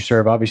businesses you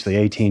serve, obviously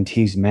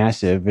AT&T is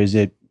massive. Is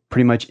it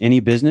pretty much any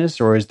business,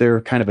 or is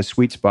there kind of a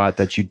sweet spot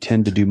that you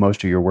tend to do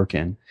most of your work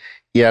in?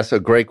 Yeah, so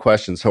great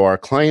question. So our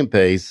client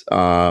base,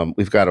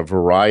 we've got a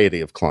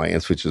variety of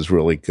clients, which is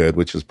really good,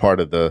 which is part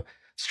of the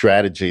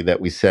strategy that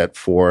we set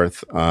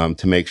forth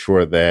to make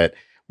sure that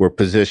we're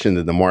positioned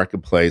in the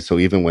marketplace. So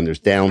even when there's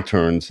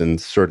downturns in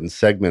certain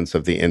segments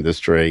of the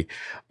industry,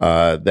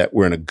 that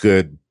we're in a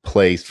good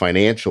place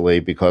financially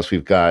because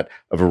we've got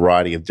a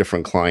variety of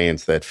different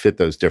clients that fit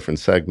those different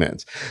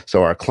segments.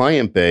 So our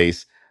client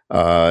base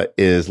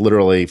is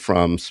literally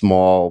from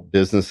small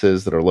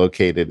businesses that are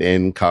located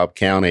in Cobb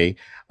County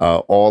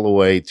all the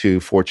way to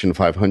Fortune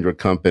 500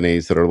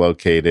 companies that are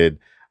located,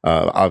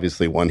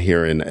 obviously one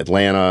here in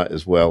Atlanta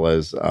as well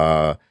as,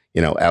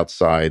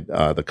 outside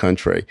the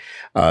country.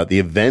 The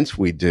events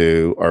we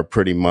do are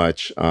pretty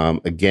much,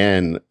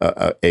 again,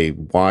 a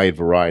wide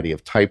variety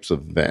of types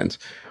of events.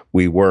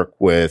 We work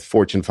with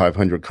Fortune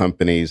 500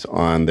 companies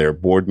on their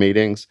board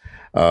meetings,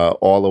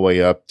 all the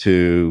way up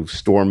to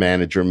store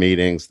manager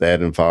meetings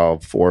that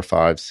involve 4,000,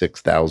 5,000,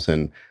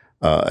 6,000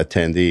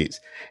 attendees.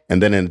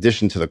 And then in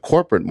addition to the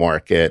corporate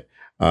market,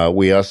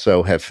 we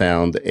also have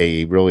found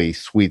a really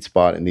sweet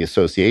spot in the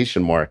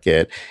association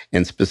market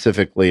and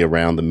specifically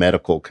around the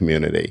medical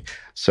community.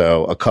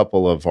 So a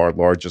couple of our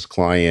largest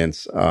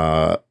clients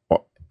do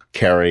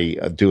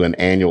an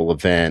annual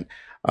event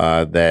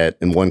that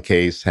in one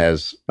case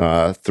has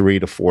 3,000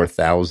 to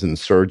 4,000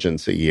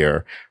 surgeons a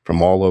year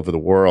from all over the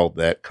world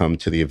that come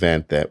to the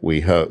event that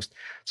we host.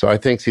 So I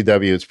think,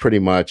 CW, it's pretty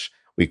much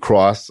we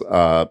cross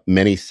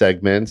many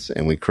segments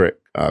and we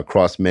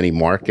cross many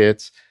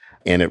markets,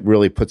 and it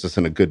really puts us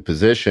in a good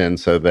position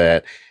so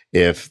that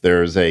if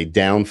there's a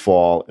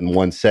downfall in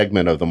one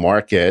segment of the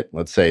market,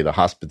 let's say the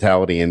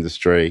hospitality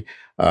industry,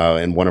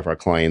 and one of our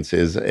clients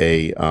is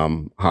a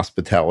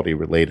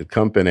hospitality-related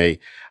company,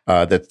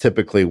 that's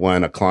typically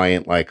when a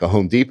client like a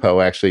Home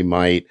Depot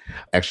might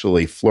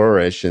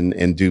flourish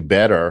and do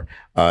better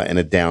in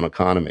a down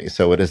economy.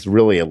 So it has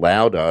really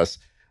allowed us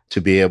to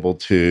be able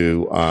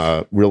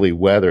to really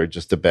weather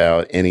just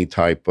about any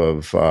type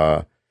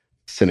of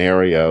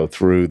scenario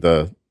through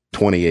the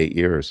 28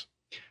 years.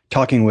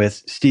 talking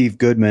with Steve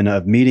Goodman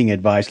of Meeting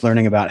Advice,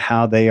 learning about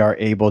how they are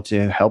able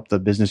to help the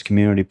business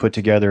community put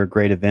together a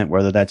great event,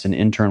 whether that's an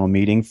internal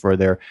meeting for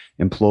their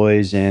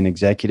employees and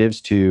executives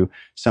to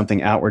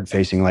something outward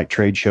facing like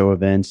trade show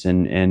events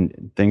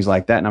and things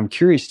like that. And I'm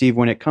curious, Steve,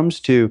 when it comes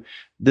to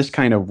this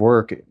kind of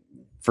work,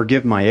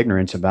 forgive my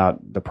ignorance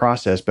about the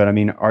process, but I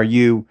mean, are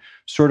you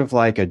sort of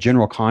like a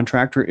general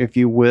contractor, if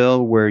you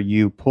will, where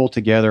you pull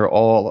together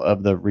all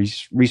of the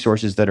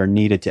resources that are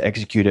needed to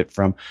execute it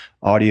from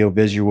audio,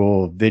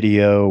 visual,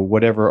 video,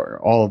 whatever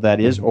all of that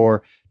is,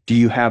 or do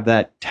you have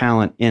that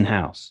talent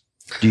in-house?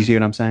 Do you see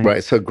what I'm saying?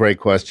 Right. So great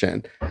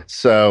question.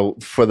 So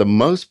for the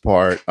most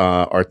part,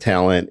 our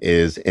talent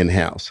is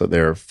in-house. So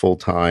they're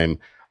full-time,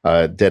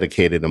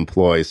 dedicated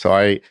employees. So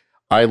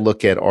I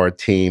look at our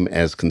team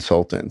as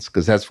consultants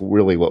because that's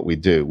really what we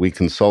do. We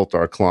consult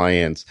our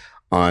clients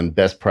on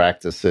best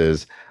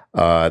practices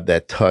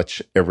that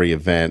touch every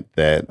event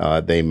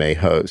that they may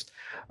host.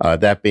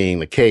 That being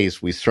the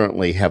case, we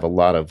certainly have a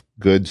lot of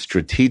good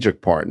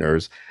strategic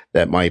partners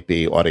that might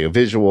be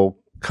audiovisual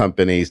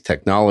companies,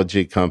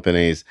 technology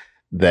companies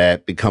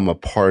that become a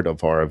part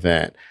of our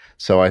event.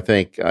 So I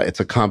think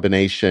it's a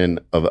combination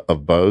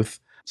of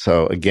both.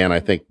 So again, I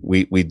think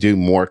we do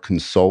more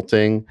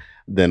consulting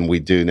than we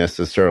do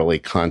necessarily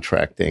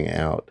contracting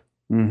out.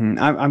 Mm-hmm.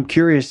 I'm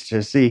curious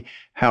to see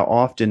how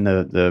often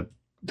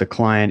the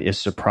client is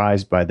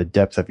surprised by the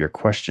depth of your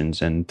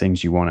questions and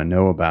things you want to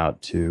know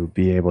about to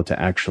be able to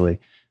actually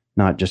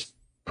not just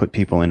put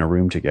people in a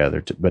room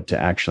together, but to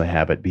actually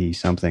have it be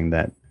something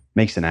that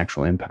makes an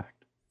actual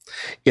impact.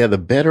 Yeah, the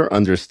better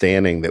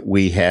understanding that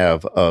we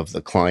have of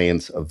the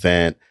client's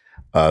event,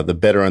 the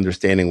better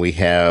understanding we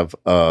have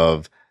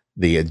of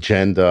the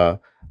agenda,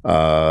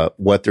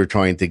 what they're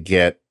trying to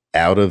get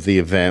out of the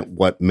event,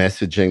 what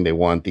messaging they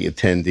want the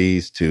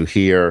attendees to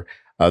hear,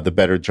 the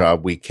better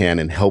job we can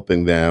in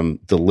helping them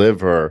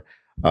deliver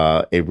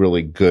a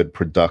really good,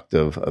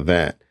 productive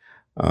event.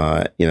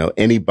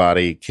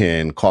 Anybody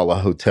can call a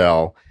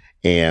hotel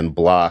and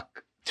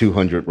block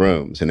 200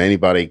 rooms, and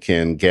anybody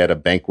can get a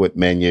banquet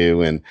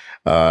menu and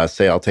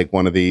say, I'll take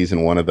one of these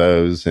and one of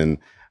those, and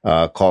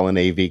call an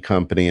AV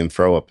company and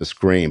throw up a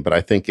screen. But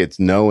I think it's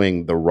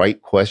knowing the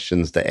right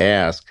questions to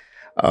ask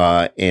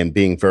and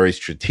being very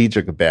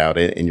strategic about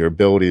it, and your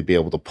ability to be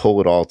able to pull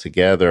it all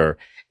together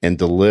and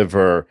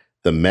deliver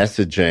the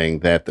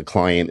messaging that the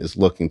client is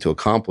looking to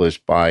accomplish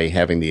by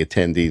having the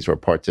attendees or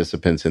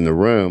participants in the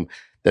room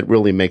that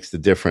really makes the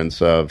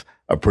difference of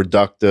a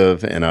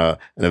productive and an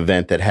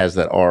event that has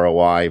that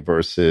ROI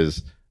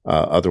versus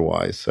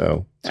otherwise.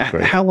 So it's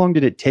great. How long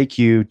did it take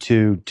you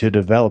to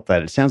develop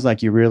that? It sounds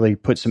like you really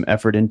put some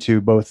effort into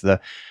both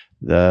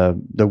the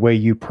way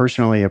you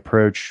personally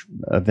approach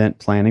event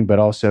planning, but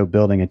also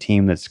building a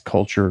team that's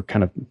culture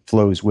kind of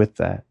flows with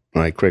that.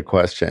 Right. Great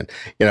question.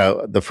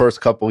 The first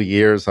couple of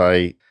years,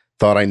 I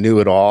thought I knew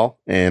it all,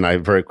 and I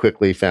very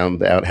quickly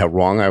found out how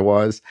wrong I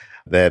was,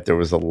 that there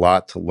was a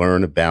lot to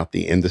learn about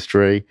the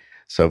industry.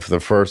 So for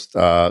the first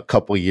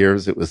couple of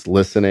years, it was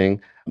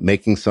listening,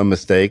 making some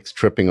mistakes,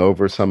 tripping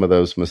over some of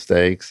those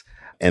mistakes,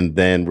 and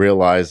then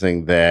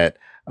realizing that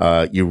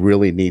you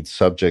really need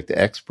subject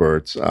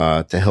experts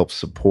to help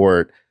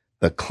support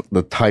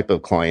the type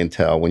of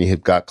clientele. When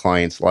you've got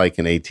clients like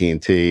an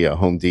AT&T, a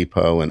Home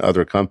Depot, and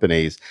other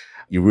companies,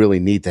 you really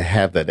need to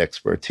have that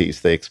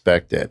expertise. They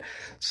expect it.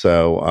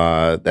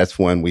 So that's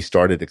when we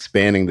started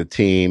expanding the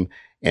team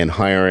and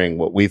hiring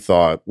what we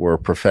thought were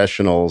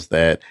professionals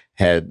that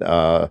had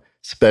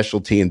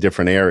specialty in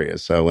different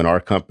areas. So in our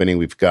company,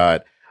 we've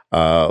got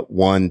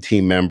one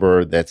team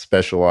member that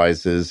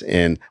specializes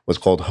in what's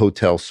called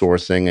hotel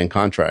sourcing and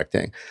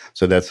contracting.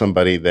 So that's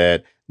somebody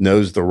that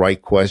knows the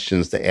right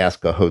questions to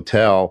ask a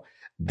hotel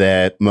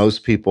that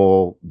most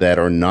people that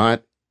are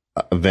not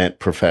event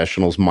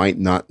professionals might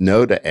not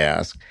know to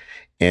ask.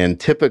 And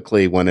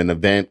typically when an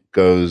event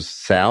goes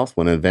south,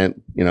 when an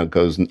event,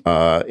 goes in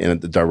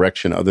the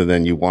direction other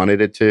than you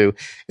wanted it to,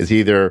 is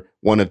either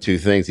one of two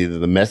things. Either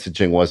the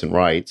messaging wasn't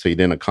right, so you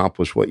didn't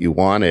accomplish what you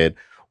wanted,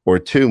 or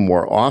two,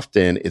 more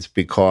often, it's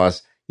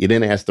because you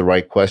didn't ask the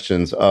right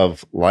questions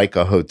of like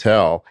a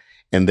hotel,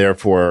 and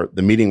therefore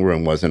the meeting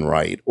room wasn't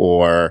right,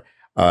 or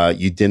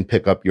you didn't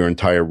pick up your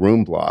entire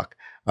room block.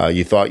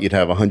 You thought you'd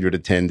have 100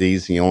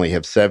 attendees and you only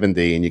have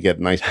 70, and you get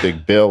a nice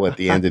big bill at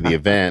the end of the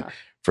event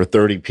for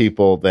 30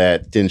 people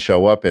that didn't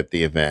show up at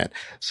the event.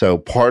 So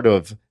part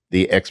of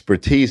the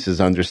expertise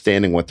is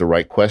understanding what the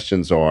right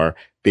questions are,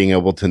 being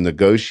able to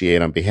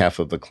negotiate on behalf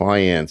of the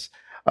clients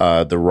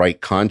the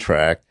right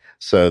contract,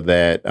 so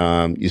that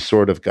you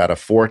sort of got a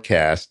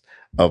forecast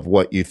of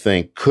what you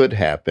think could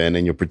happen,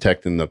 and you're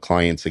protecting the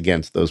clients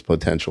against those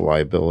potential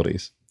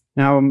liabilities.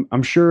 Now,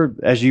 I'm sure,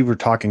 as you were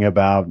talking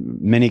about,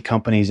 many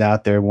companies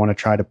out there want to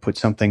try to put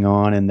something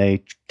on, and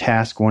they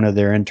task one of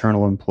their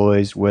internal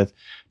employees with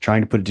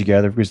trying to put it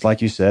together because,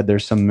 like you said,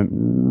 there's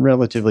some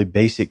relatively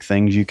basic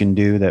things you can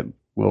do that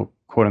will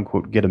quote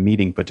unquote get a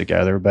meeting put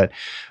together. But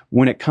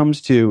when it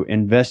comes to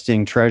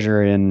investing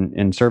treasure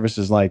in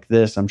services like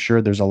this, I'm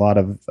sure there's a lot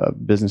of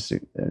business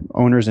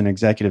owners and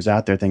executives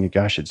out there thinking,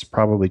 gosh, it's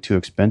probably too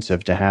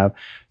expensive to have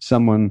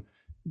someone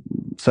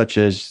such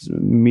as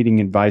Meeting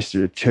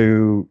Advisor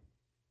to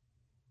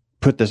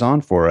put this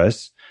on for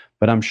us.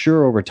 But I'm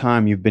sure over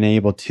time you've been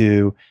able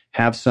to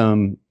have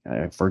some,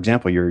 for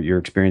example, your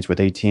experience with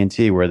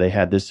AT&T, where they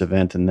had this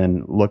event, and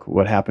then look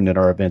what happened at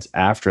our events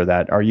after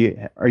that. Are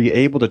you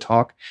able to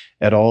talk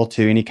at all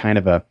to any kind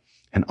of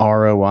an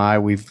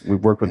ROI? We've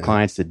worked with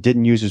clients that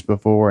didn't use us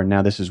before, and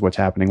now this is what's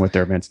happening with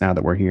their events now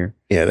that we're here.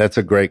 Yeah, that's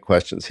a great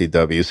question,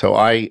 CW. So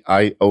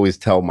I always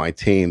tell my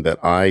team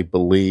that I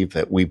believe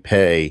that we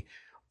pay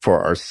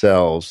for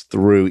ourselves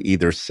through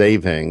either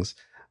savings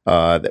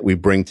that we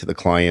bring to the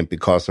client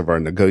because of our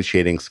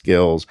negotiating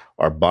skills,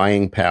 our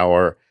buying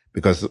power,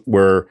 because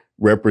we're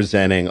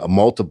representing a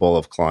multiple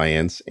of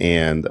clients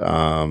and,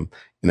 a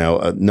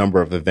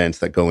number of events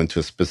that go into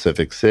a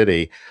specific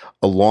city,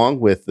 along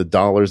with the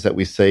dollars that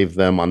we save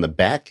them on the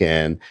back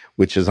end,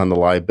 which is on the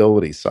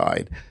liability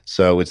side.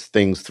 So it's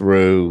things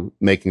through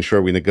making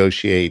sure we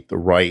negotiate the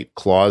right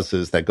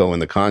clauses that go in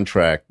the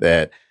contract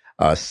that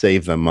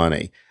save them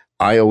money.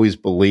 I always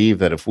believe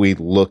that if we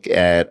look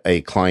at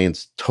a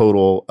client's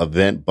total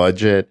event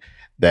budget,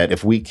 that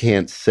if we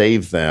can't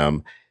save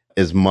them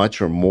as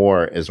much or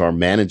more as our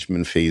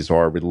management fees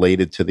are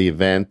related to the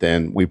event,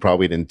 then we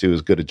probably didn't do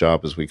as good a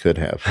job as we could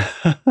have.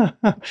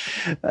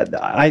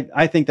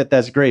 I think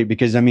that's great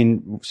because,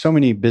 so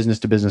many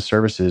business-to-business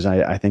services,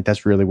 I think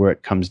that's really where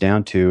it comes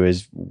down to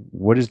is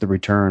what is the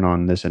return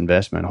on this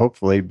investment?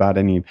 Hopefully, about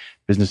any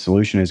business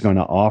solution is going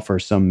to offer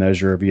some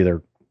measure of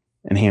either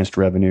enhanced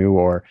revenue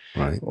or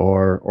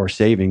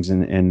savings.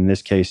 And in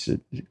this case,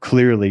 it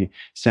clearly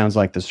sounds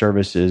like the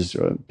services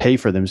pay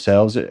for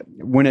themselves.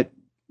 When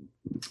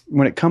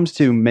it comes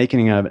to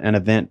making an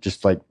event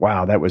just like,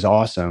 wow, that was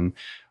awesome,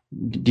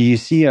 do you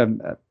see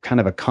a kind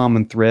of a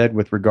common thread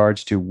with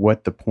regards to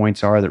what the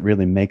points are that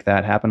really make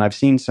that happen? I've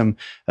seen some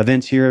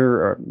events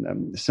here,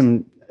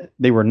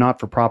 they were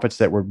not-for-profits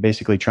that were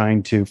basically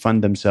trying to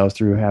fund themselves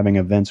through having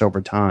events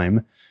over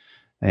time.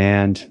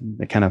 And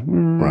they kind of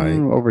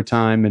over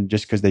time, and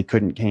just because they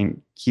couldn't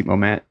keep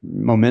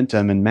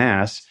momentum in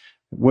mass.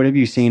 What have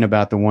you seen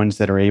about the ones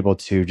that are able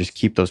to just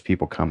keep those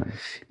people coming?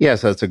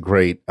 Yes, that's a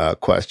great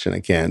question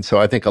again.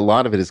 So I think a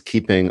lot of it is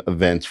keeping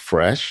events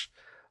fresh,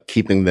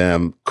 keeping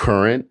them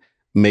current,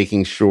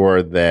 making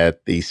sure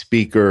that the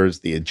speakers,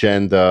 the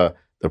agenda,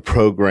 the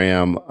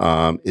program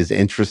is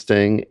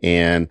interesting,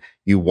 and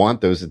you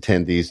want those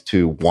attendees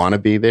to want to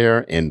be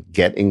there and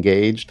get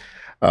engaged.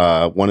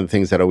 One of the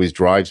things that always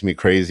drives me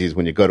crazy is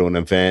when you go to an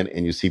event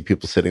and you see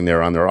people sitting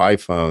there on their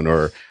iPhone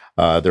or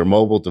their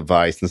mobile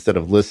device instead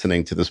of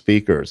listening to the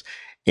speakers.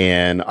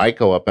 And I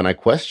go up and I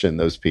question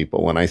those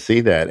people when I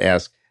see that,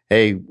 ask,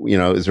 hey,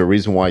 is there a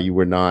reason why you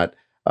were not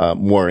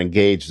more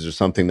engaged? Is there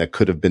something that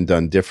could have been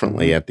done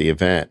differently at the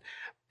event?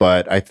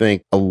 But I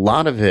think a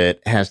lot of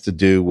it has to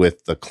do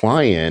with the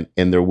client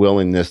and their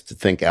willingness to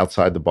think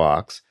outside the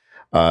box.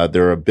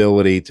 Their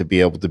ability to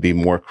be able to be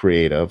more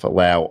creative,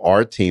 allow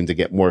our team to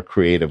get more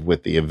creative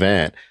with the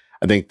event.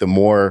 I think the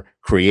more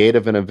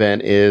creative an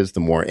event is, the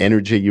more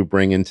energy you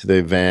bring into the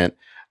event,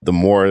 the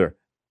more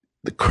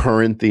the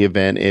current the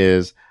event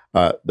is,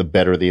 the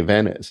better the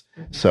event is.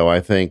 Mm-hmm. So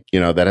I think,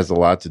 that has a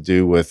lot to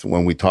do with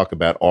when we talk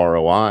about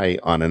ROI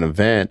on an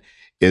event,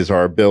 is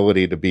our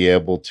ability to be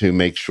able to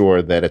make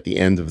sure that at the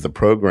end of the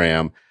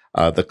program,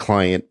 the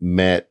client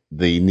met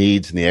the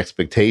needs and the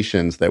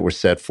expectations that were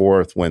set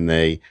forth when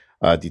they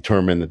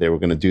determined that they were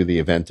going to do the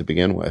event to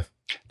begin with.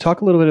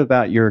 Talk a little bit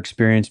about your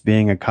experience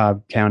being a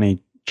Cobb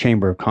County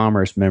Chamber of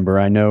Commerce member.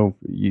 I know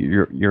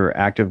you're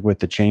active with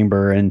the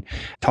chamber, and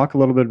talk a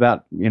little bit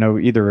about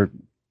either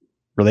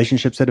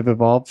relationships that have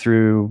evolved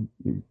through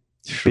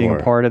being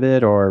a part of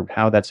it, or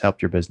how that's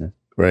helped your business.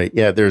 Right.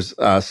 Yeah. There's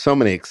so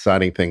many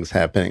exciting things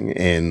happening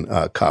in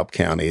Cobb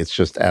County. It's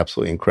just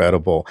absolutely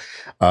incredible.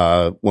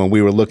 When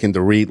we were looking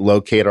to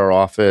relocate our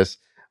office,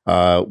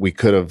 we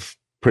could have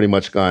pretty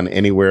much gone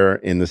anywhere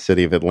in the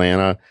city of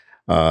Atlanta.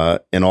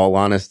 In all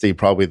honesty,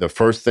 probably the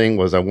first thing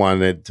was I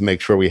wanted to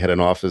make sure we had an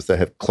office that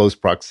had close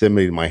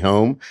proximity to my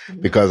home,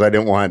 because I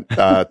didn't want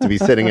to be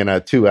sitting in a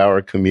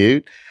 2-hour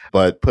commute.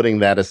 But putting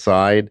that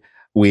aside,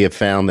 we have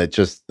found that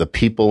just the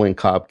people in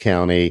Cobb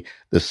County,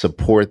 the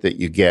support that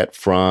you get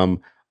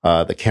from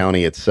the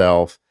county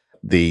itself,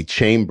 the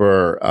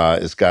chamber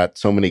has got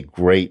so many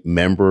great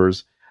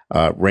members.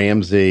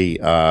 Ramsey,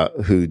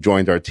 who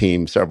joined our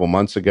team several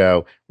months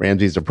ago,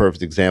 Ramsey's a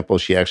perfect example.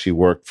 She actually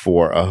worked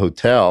for a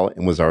hotel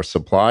and was our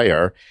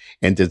supplier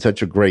and did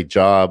such a great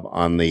job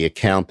on the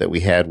account that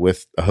we had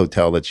with the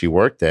hotel that she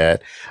worked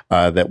at,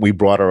 that we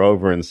brought her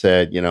over and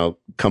said,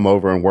 come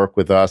over and work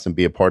with us and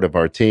be a part of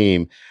our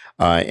team.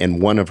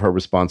 And one of her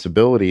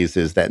responsibilities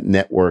is that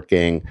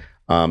networking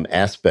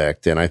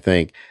aspect. And I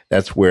think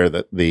that's where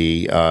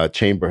the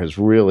chamber has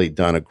really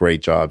done a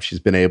great job. She's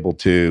been able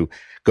to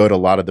go to a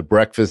lot of the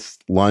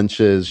breakfast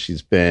lunches.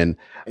 She's been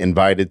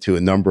invited to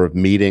a number of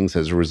meetings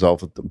as a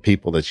result of the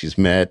people that she's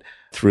met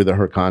through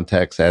her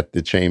contacts at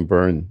the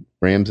chamber. And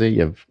Ramsey,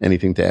 you have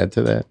anything to add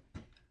to that?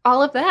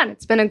 All of that.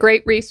 It's been a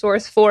great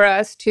resource for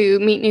us to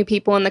meet new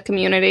people in the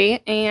community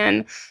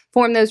and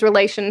form those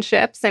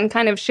relationships and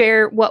kind of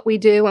share what we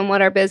do and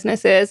what our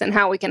business is and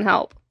how we can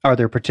help. Are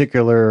there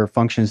particular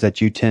functions that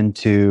you tend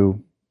to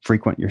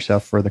frequent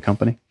yourself for the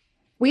company?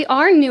 We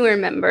are newer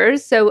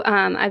members. So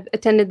I've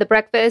attended the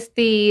breakfast.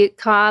 The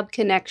Cobb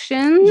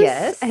Connections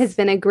has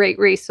been a great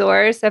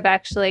resource. I've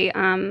actually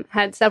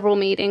had several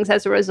meetings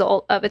as a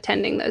result of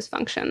attending those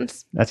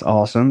functions. That's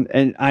awesome.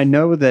 And I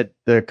know that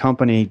the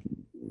company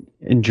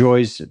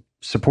enjoys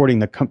supporting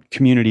the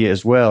community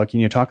as well. Can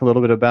you talk a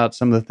little bit about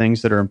some of the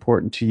things that are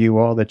important to you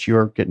all that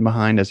you're getting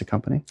behind as a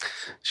company?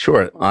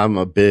 Sure. I'm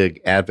a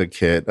big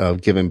advocate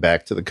of giving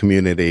back to the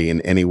community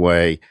in any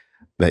way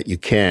that you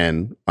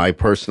can. I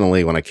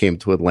personally, when I came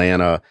to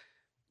Atlanta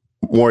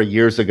more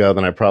years ago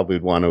than I probably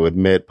would want to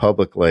admit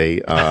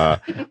publicly,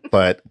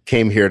 but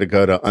came here to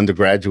go to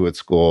undergraduate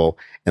school.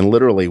 And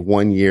literally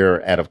 1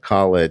 year out of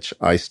college,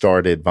 I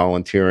started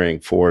volunteering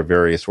for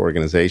various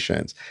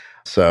organizations.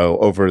 So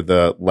over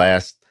the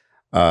last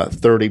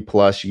 30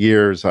 plus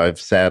years,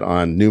 I've sat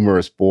on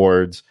numerous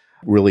boards,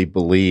 really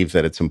believe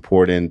that it's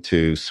important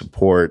to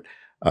support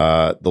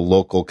the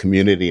local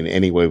community in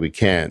any way we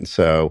can.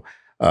 So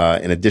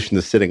in addition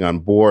to sitting on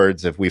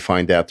boards, if we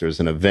find out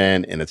there's an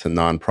event and it's a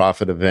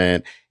nonprofit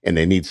event and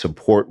they need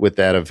support with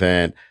that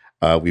event,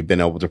 we've been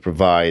able to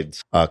provide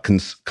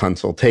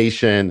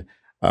consultation.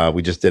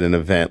 We just did an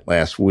event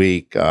last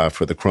week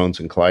for the Crohn's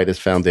and Colitis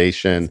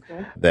Foundation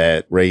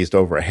that raised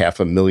over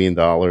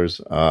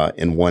 $500,000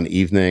 in one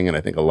evening. And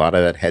I think a lot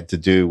of that had to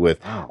do with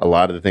a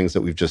lot of the things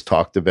that we've just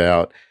talked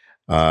about.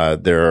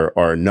 There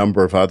are a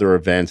number of other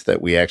events that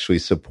we actually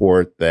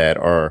support that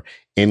are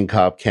in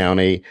Cobb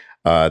County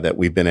that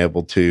we've been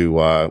able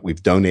to,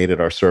 we've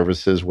donated our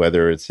services,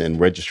 whether it's in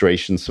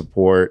registration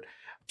support,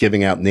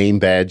 giving out name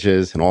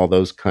badges and all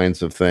those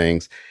kinds of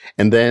things.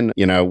 And then,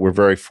 we're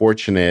very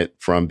fortunate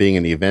from being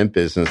in the event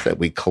business that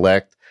we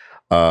collect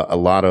a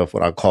lot of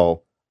what I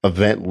call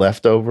event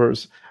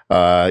leftovers,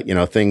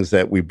 things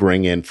that we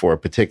bring in for a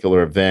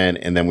particular event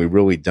and then we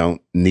really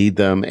don't need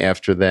them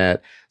after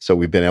that. So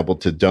we've been able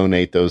to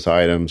donate those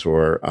items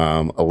or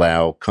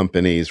allow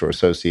companies or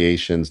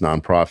associations,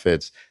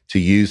 nonprofits to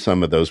use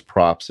some of those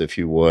props, if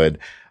you would,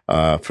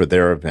 for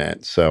their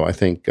event. So I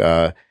think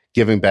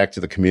giving back to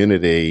the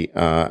community,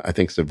 I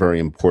think is a very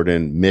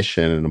important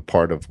mission and a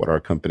part of what our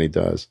company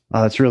does.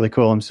 Oh, that's really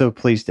cool. I'm so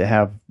pleased to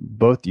have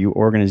both you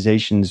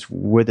organizations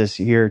with us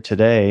here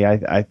today.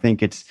 I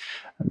think it's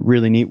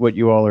really neat what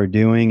you all are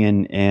doing,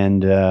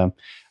 and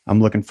I'm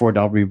looking forward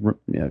to, I'll be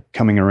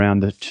coming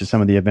around to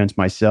some of the events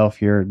myself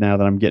here now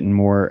that I'm getting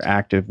more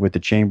active with the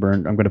chamber,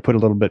 and I'm going to put a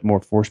little bit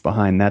more force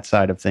behind that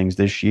side of things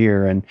this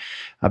year. And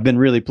I've been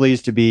really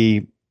pleased to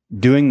be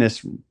doing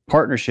this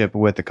partnership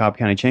with the Cobb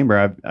County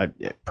Chamber. I've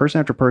person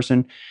after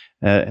person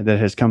that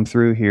has come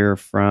through here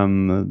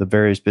from the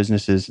various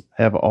businesses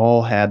have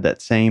all had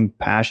that same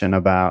passion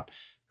about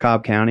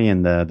Cobb County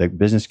and the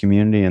business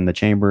community and the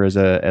chamber as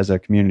a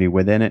community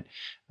within it.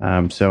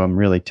 So I'm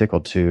really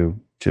tickled to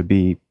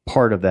be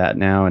part of that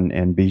now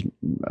and be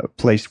a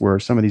place where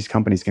some of these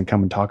companies can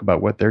come and talk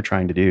about what they're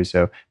trying to do.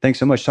 So thanks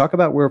so much. Talk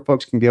about where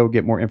folks can go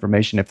get more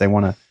information if they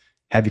want to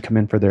have you come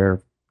in for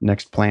their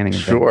next planning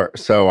event. Sure.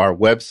 So our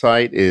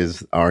website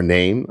is our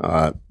name,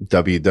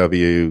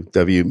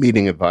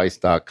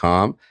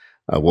 www.meetingadvice.com.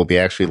 We'll be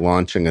actually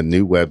launching a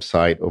new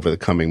website over the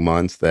coming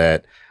months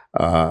that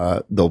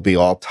there'll be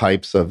all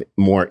types of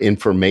more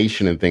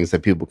information and things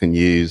that people can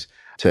use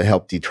to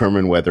help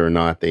determine whether or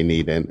not they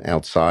need an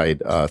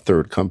outside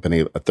third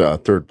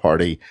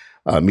party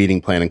meeting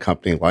planning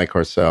company like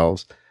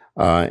ourselves.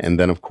 And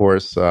then, of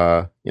course,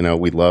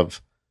 we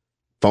love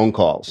phone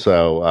calls.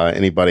 So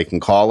anybody can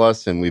call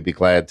us, and we'd be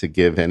glad to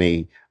give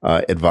any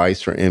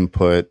advice or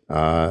input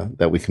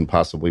that we can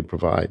possibly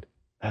provide.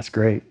 That's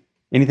great.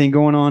 Anything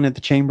going on at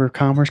the Chamber of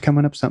Commerce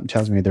coming up? Something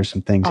tells me there's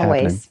some things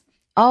happening.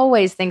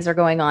 Always things are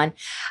going on.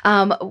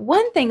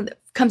 One thing that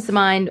comes to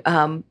mind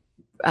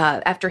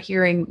after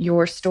hearing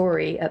your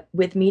story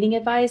with Meeting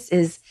Advice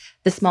is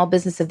the Small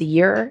Business of the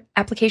Year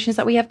applications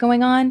that we have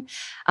going on.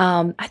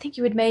 I think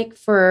you would make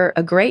for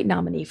a great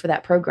nominee for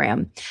that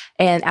program.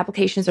 And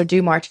applications are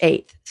due March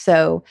 8th.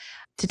 So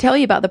to tell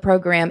you about the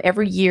program,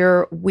 every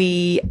year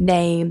we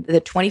name the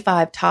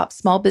 25 top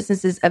small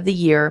businesses of the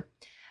year,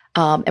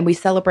 and we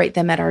celebrate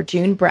them at our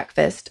June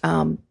breakfast,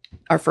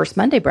 our first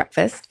Monday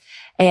breakfast.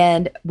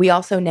 And we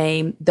also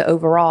name the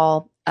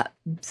overall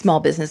small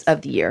business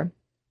of the year.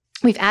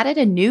 We've added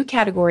a new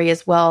category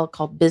as well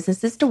called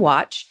Businesses to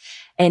Watch,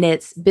 and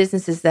it's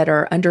businesses that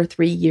are under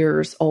 3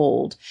 years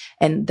old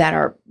and that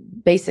are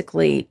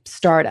basically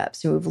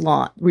startups who have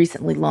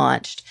recently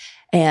launched.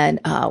 And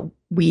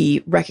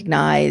we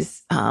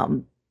recognize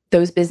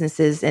those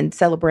businesses and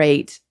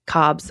celebrate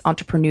Cobb's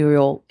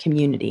entrepreneurial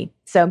community.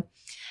 So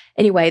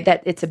anyway,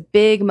 that it's a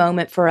big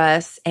moment for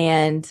us.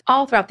 And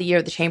all throughout the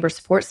year, the Chamber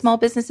supports small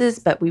businesses,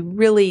 but we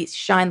really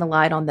shine the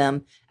light on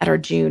them at our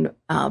June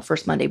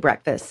First Monday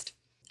breakfast.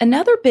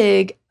 Another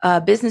big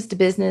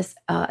business-to-business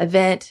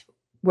event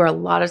where a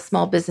lot of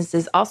small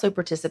businesses also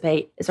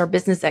participate is our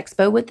Business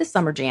Expo with the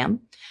Summer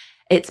Jam.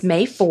 It's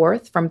May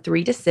 4th from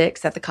 3 to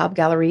 6 at the Cobb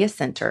Galleria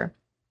Center.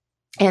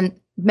 And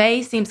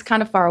May seems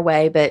kind of far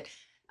away, but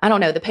I don't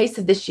know. The pace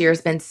of this year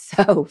has been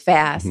so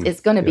fast.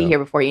 It's going to be here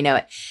before you know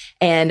it.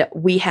 And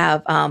we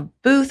have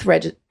booth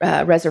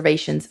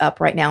reservations up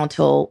right now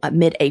until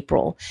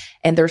mid-April.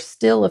 And there's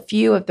still a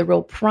few of the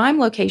real prime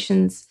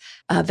locations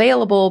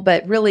available,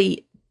 but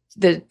really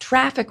the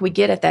traffic we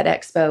get at that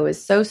expo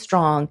is so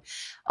strong.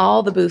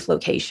 All the booth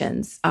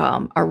locations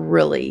are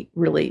really,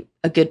 really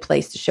a good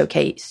place to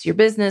showcase your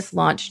business,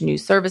 launch new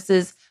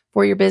services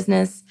for your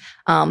business.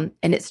 And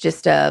it's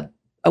just a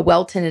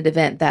well-attended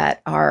event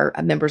that our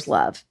members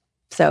love.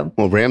 So,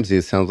 well, Ramsey,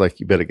 it sounds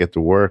like you better get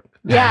to work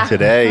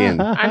today.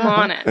 And I'm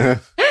on it.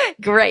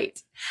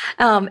 Great.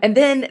 And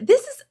then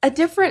this is a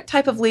different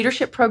type of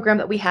leadership program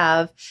that we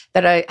have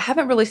that I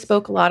haven't really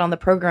spoke a lot on the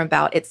program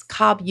about. It's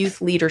Cobb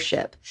Youth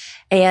Leadership,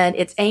 and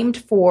it's aimed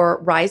for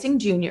rising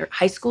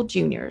high school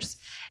juniors.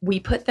 We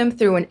put them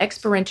through an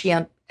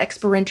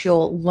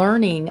experiential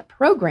learning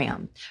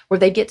program where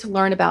they get to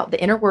learn about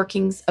the inner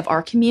workings of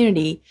our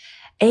community,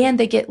 and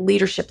they get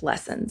leadership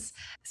lessons.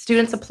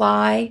 Students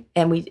apply,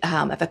 and we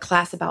have a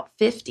class about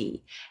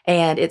 50,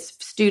 and it's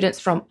students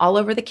from all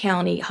over the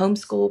county,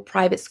 homeschool,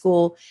 private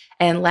school,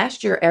 and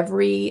last year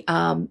every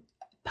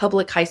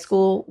public high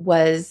school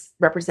was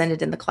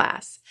represented in the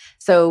class.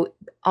 So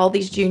all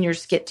these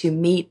juniors get to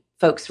meet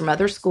folks from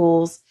other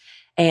schools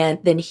and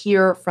then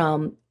hear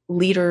from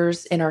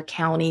leaders in our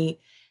county,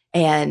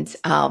 and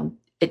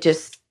it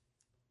just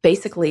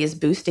basically is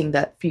boosting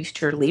the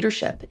future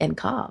leadership in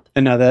Cobb.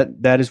 And now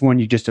that is one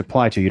you just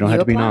apply to. You don't have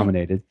to be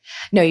nominated.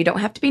 No, you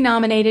don't have to be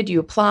nominated. You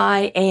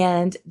apply,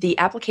 and the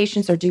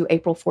applications are due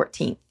April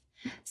 14th.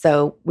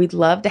 So we'd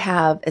love to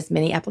have as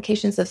many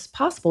applications as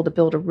possible to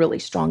build a really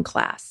strong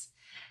class.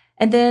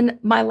 And then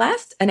my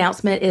last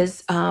announcement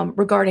is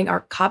regarding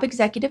our Cobb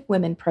Executive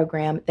Women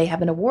program. They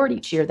have an award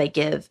each year they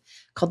give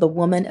called the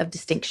Woman of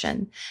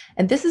Distinction.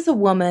 And this is a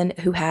woman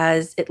who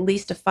has at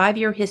least a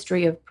 5-year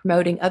history of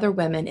promoting other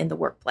women in the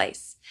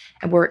workplace.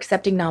 And we're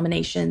accepting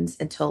nominations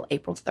until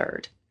April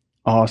 3rd.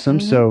 Awesome.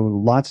 Mm-hmm. So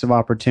lots of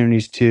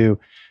opportunities to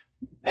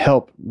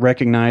help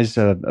recognize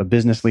a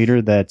business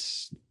leader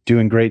that's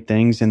doing great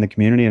things in the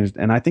community.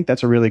 And I think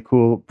that's a really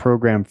cool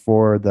program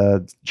for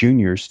the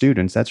junior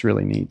students. That's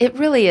really neat. It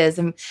really is.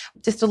 And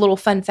just a little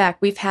fun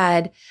fact, we've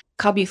had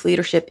Cobb Youth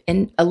Leadership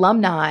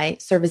alumni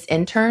serve as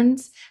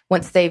interns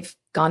once they've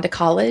gone to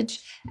college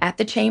at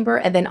the Chamber.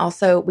 And then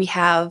also we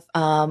have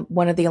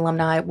one of the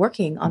alumni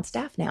working on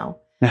staff now.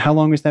 Now, how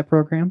long is that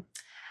program?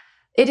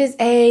 It is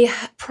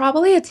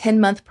probably a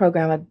 10-month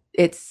program.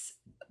 It's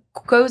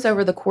goes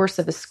over the course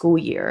of a school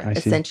year,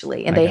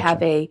 essentially. And they have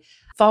a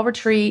fall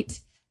retreat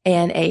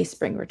and a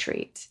spring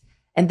retreat,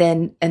 and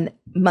then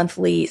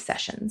monthly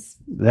sessions.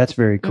 That's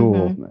very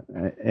cool.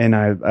 Mm-hmm. And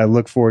I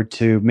look forward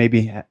to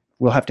maybe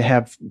we'll have to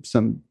have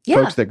some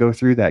folks that go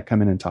through that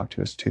come in and talk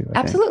to us too.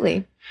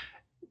 Absolutely.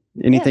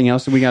 Anything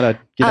else that we got to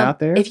get out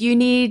there? If you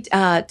need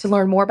to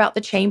learn more about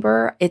the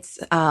Chamber,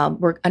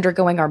 we're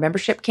undergoing our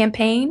membership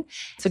campaign.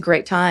 It's a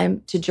great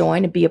time to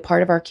join and be a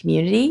part of our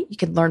community. You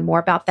can learn more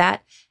about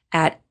that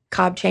at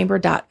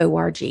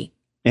cobbchamber.org.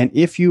 And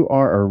if you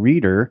are a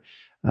reader,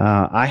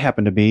 I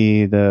happen to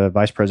be the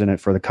vice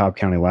president for the Cobb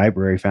County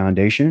Library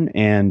Foundation,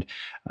 and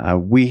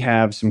we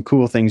have some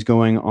cool things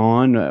going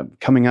on.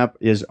 Coming up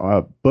is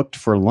a Booked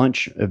for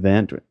Lunch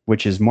event,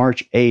 which is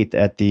March 8th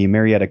at the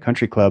Marietta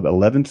Country Club,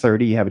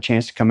 11:30. You have a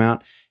chance to come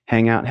out,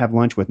 hang out, have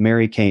lunch with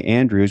Mary Kay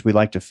Andrews. We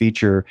like to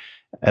feature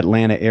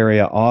Atlanta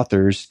area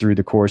authors through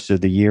the course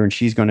of the year, and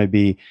she's going to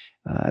be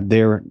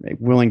they're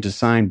willing to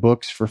sign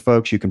books for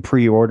folks. You can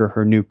pre-order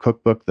her new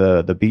cookbook,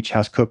 the Beach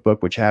House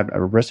Cookbook, which had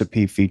a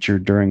recipe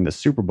featured during the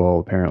Super Bowl,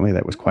 apparently.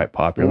 That was quite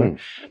popular.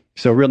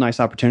 So real nice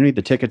opportunity.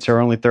 The tickets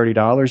are only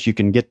 $30. You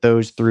can get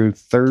those through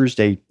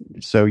Thursday.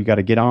 So you got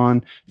to get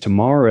on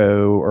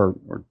tomorrow, or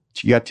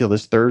you got till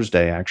this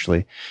Thursday,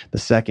 actually, the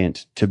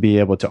 2nd, to be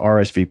able to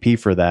RSVP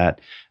for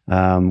that.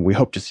 We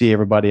hope to see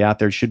everybody out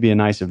there. It should be a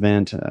nice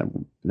event.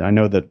 I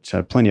know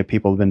that plenty of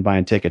people have been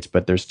buying tickets,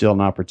 but there's still an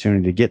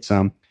opportunity to get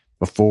some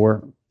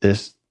before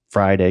this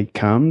Friday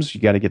comes. You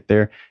got to get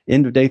there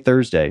end of day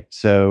Thursday.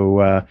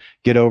 So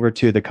get over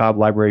to the Cobb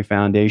Library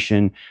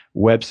Foundation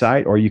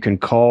website, or you can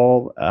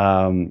call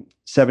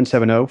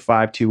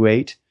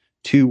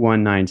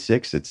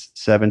 770-528-2196. It's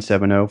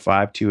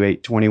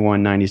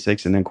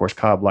 770-528-2196. And then, of course,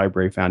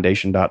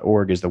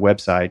 CobbLibraryFoundation.org is the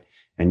website,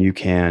 and you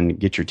can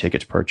get your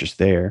tickets purchased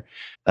there.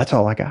 That's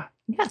all I got.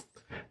 Yeah.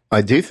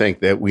 I do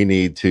think that we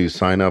need to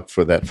sign up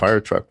for that fire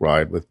truck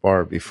ride with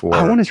Barb before.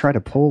 I want to try to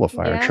pull a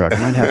fire truck. I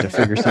might have to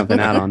figure something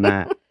out on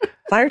that.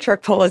 Fire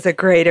truck pull is a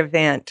great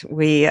event.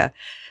 We, the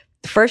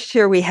first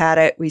year we had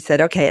it, we said,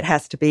 okay, it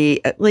has to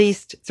be at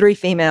least 3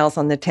 females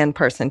on the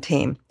 10-person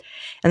team.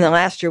 And then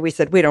last year we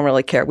said, we don't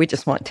really care. We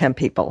just want 10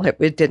 people.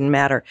 It didn't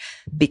matter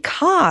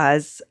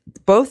because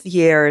both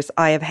years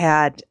I have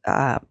had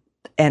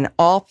an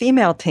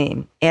all-female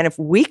team. And if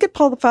we could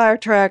pull the fire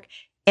truck,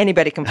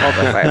 anybody can pull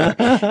the fire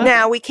truck.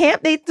 Now, we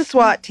can't beat the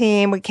SWAT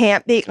team. We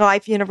can't beat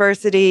Life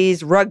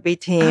University's rugby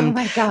team. Oh,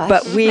 my gosh.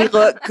 But we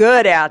look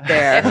good out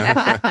there.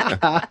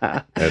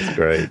 That's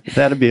great.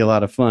 That'd be a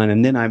lot of fun.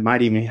 And then I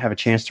might even have a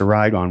chance to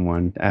ride on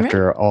one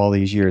after all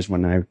these years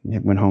when I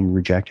went home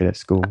rejected at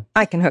school.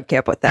 I can hook you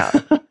up with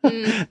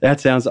that. That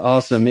sounds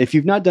awesome. If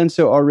you've not done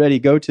so already,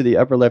 go to the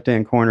upper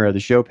left-hand corner of the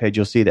show page.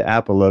 You'll see the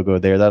Apple logo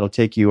there. That'll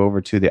take you over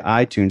to the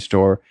iTunes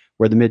store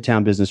where the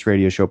Midtown Business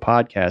Radio Show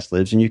podcast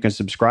lives, and you can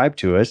subscribe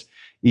to us.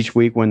 Each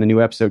week when the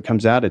new episode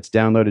comes out, it's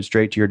downloaded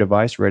straight to your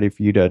device, ready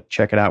for you to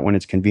check it out when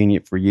it's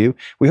convenient for you.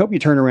 We hope you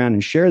turn around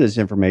and share this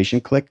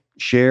information. Click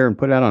share and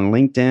put it out on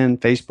LinkedIn,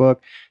 Facebook,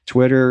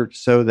 Twitter,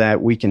 so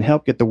that we can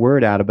help get the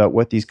word out about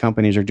what these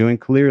companies are doing.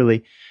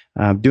 Clearly,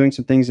 doing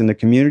some things in the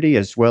community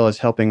as well as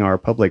helping our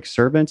public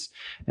servants.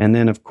 And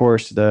then, of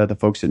course, the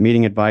folks at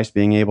Meeting Advice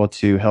being able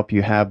to help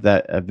you have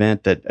that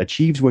event that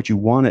achieves what you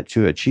want it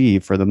to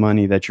achieve for the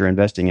money that you're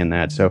investing in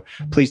that. So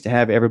pleased to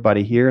have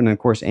everybody here. And of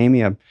course,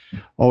 Amy, I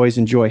always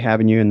enjoy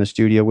having you in the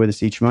studio with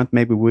us each month.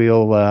 Maybe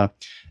we'll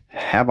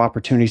have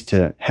opportunities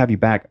to have you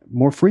back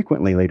more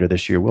frequently later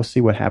this year. We'll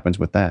see what happens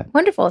with that.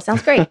 Wonderful.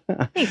 Sounds great.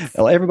 Thanks.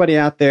 Well, everybody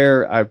out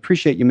there, I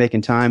appreciate you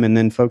making time. And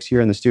then folks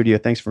here in the studio,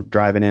 thanks for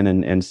driving in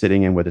and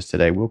sitting in with us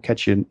today. We'll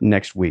catch you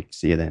next week.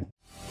 See you then.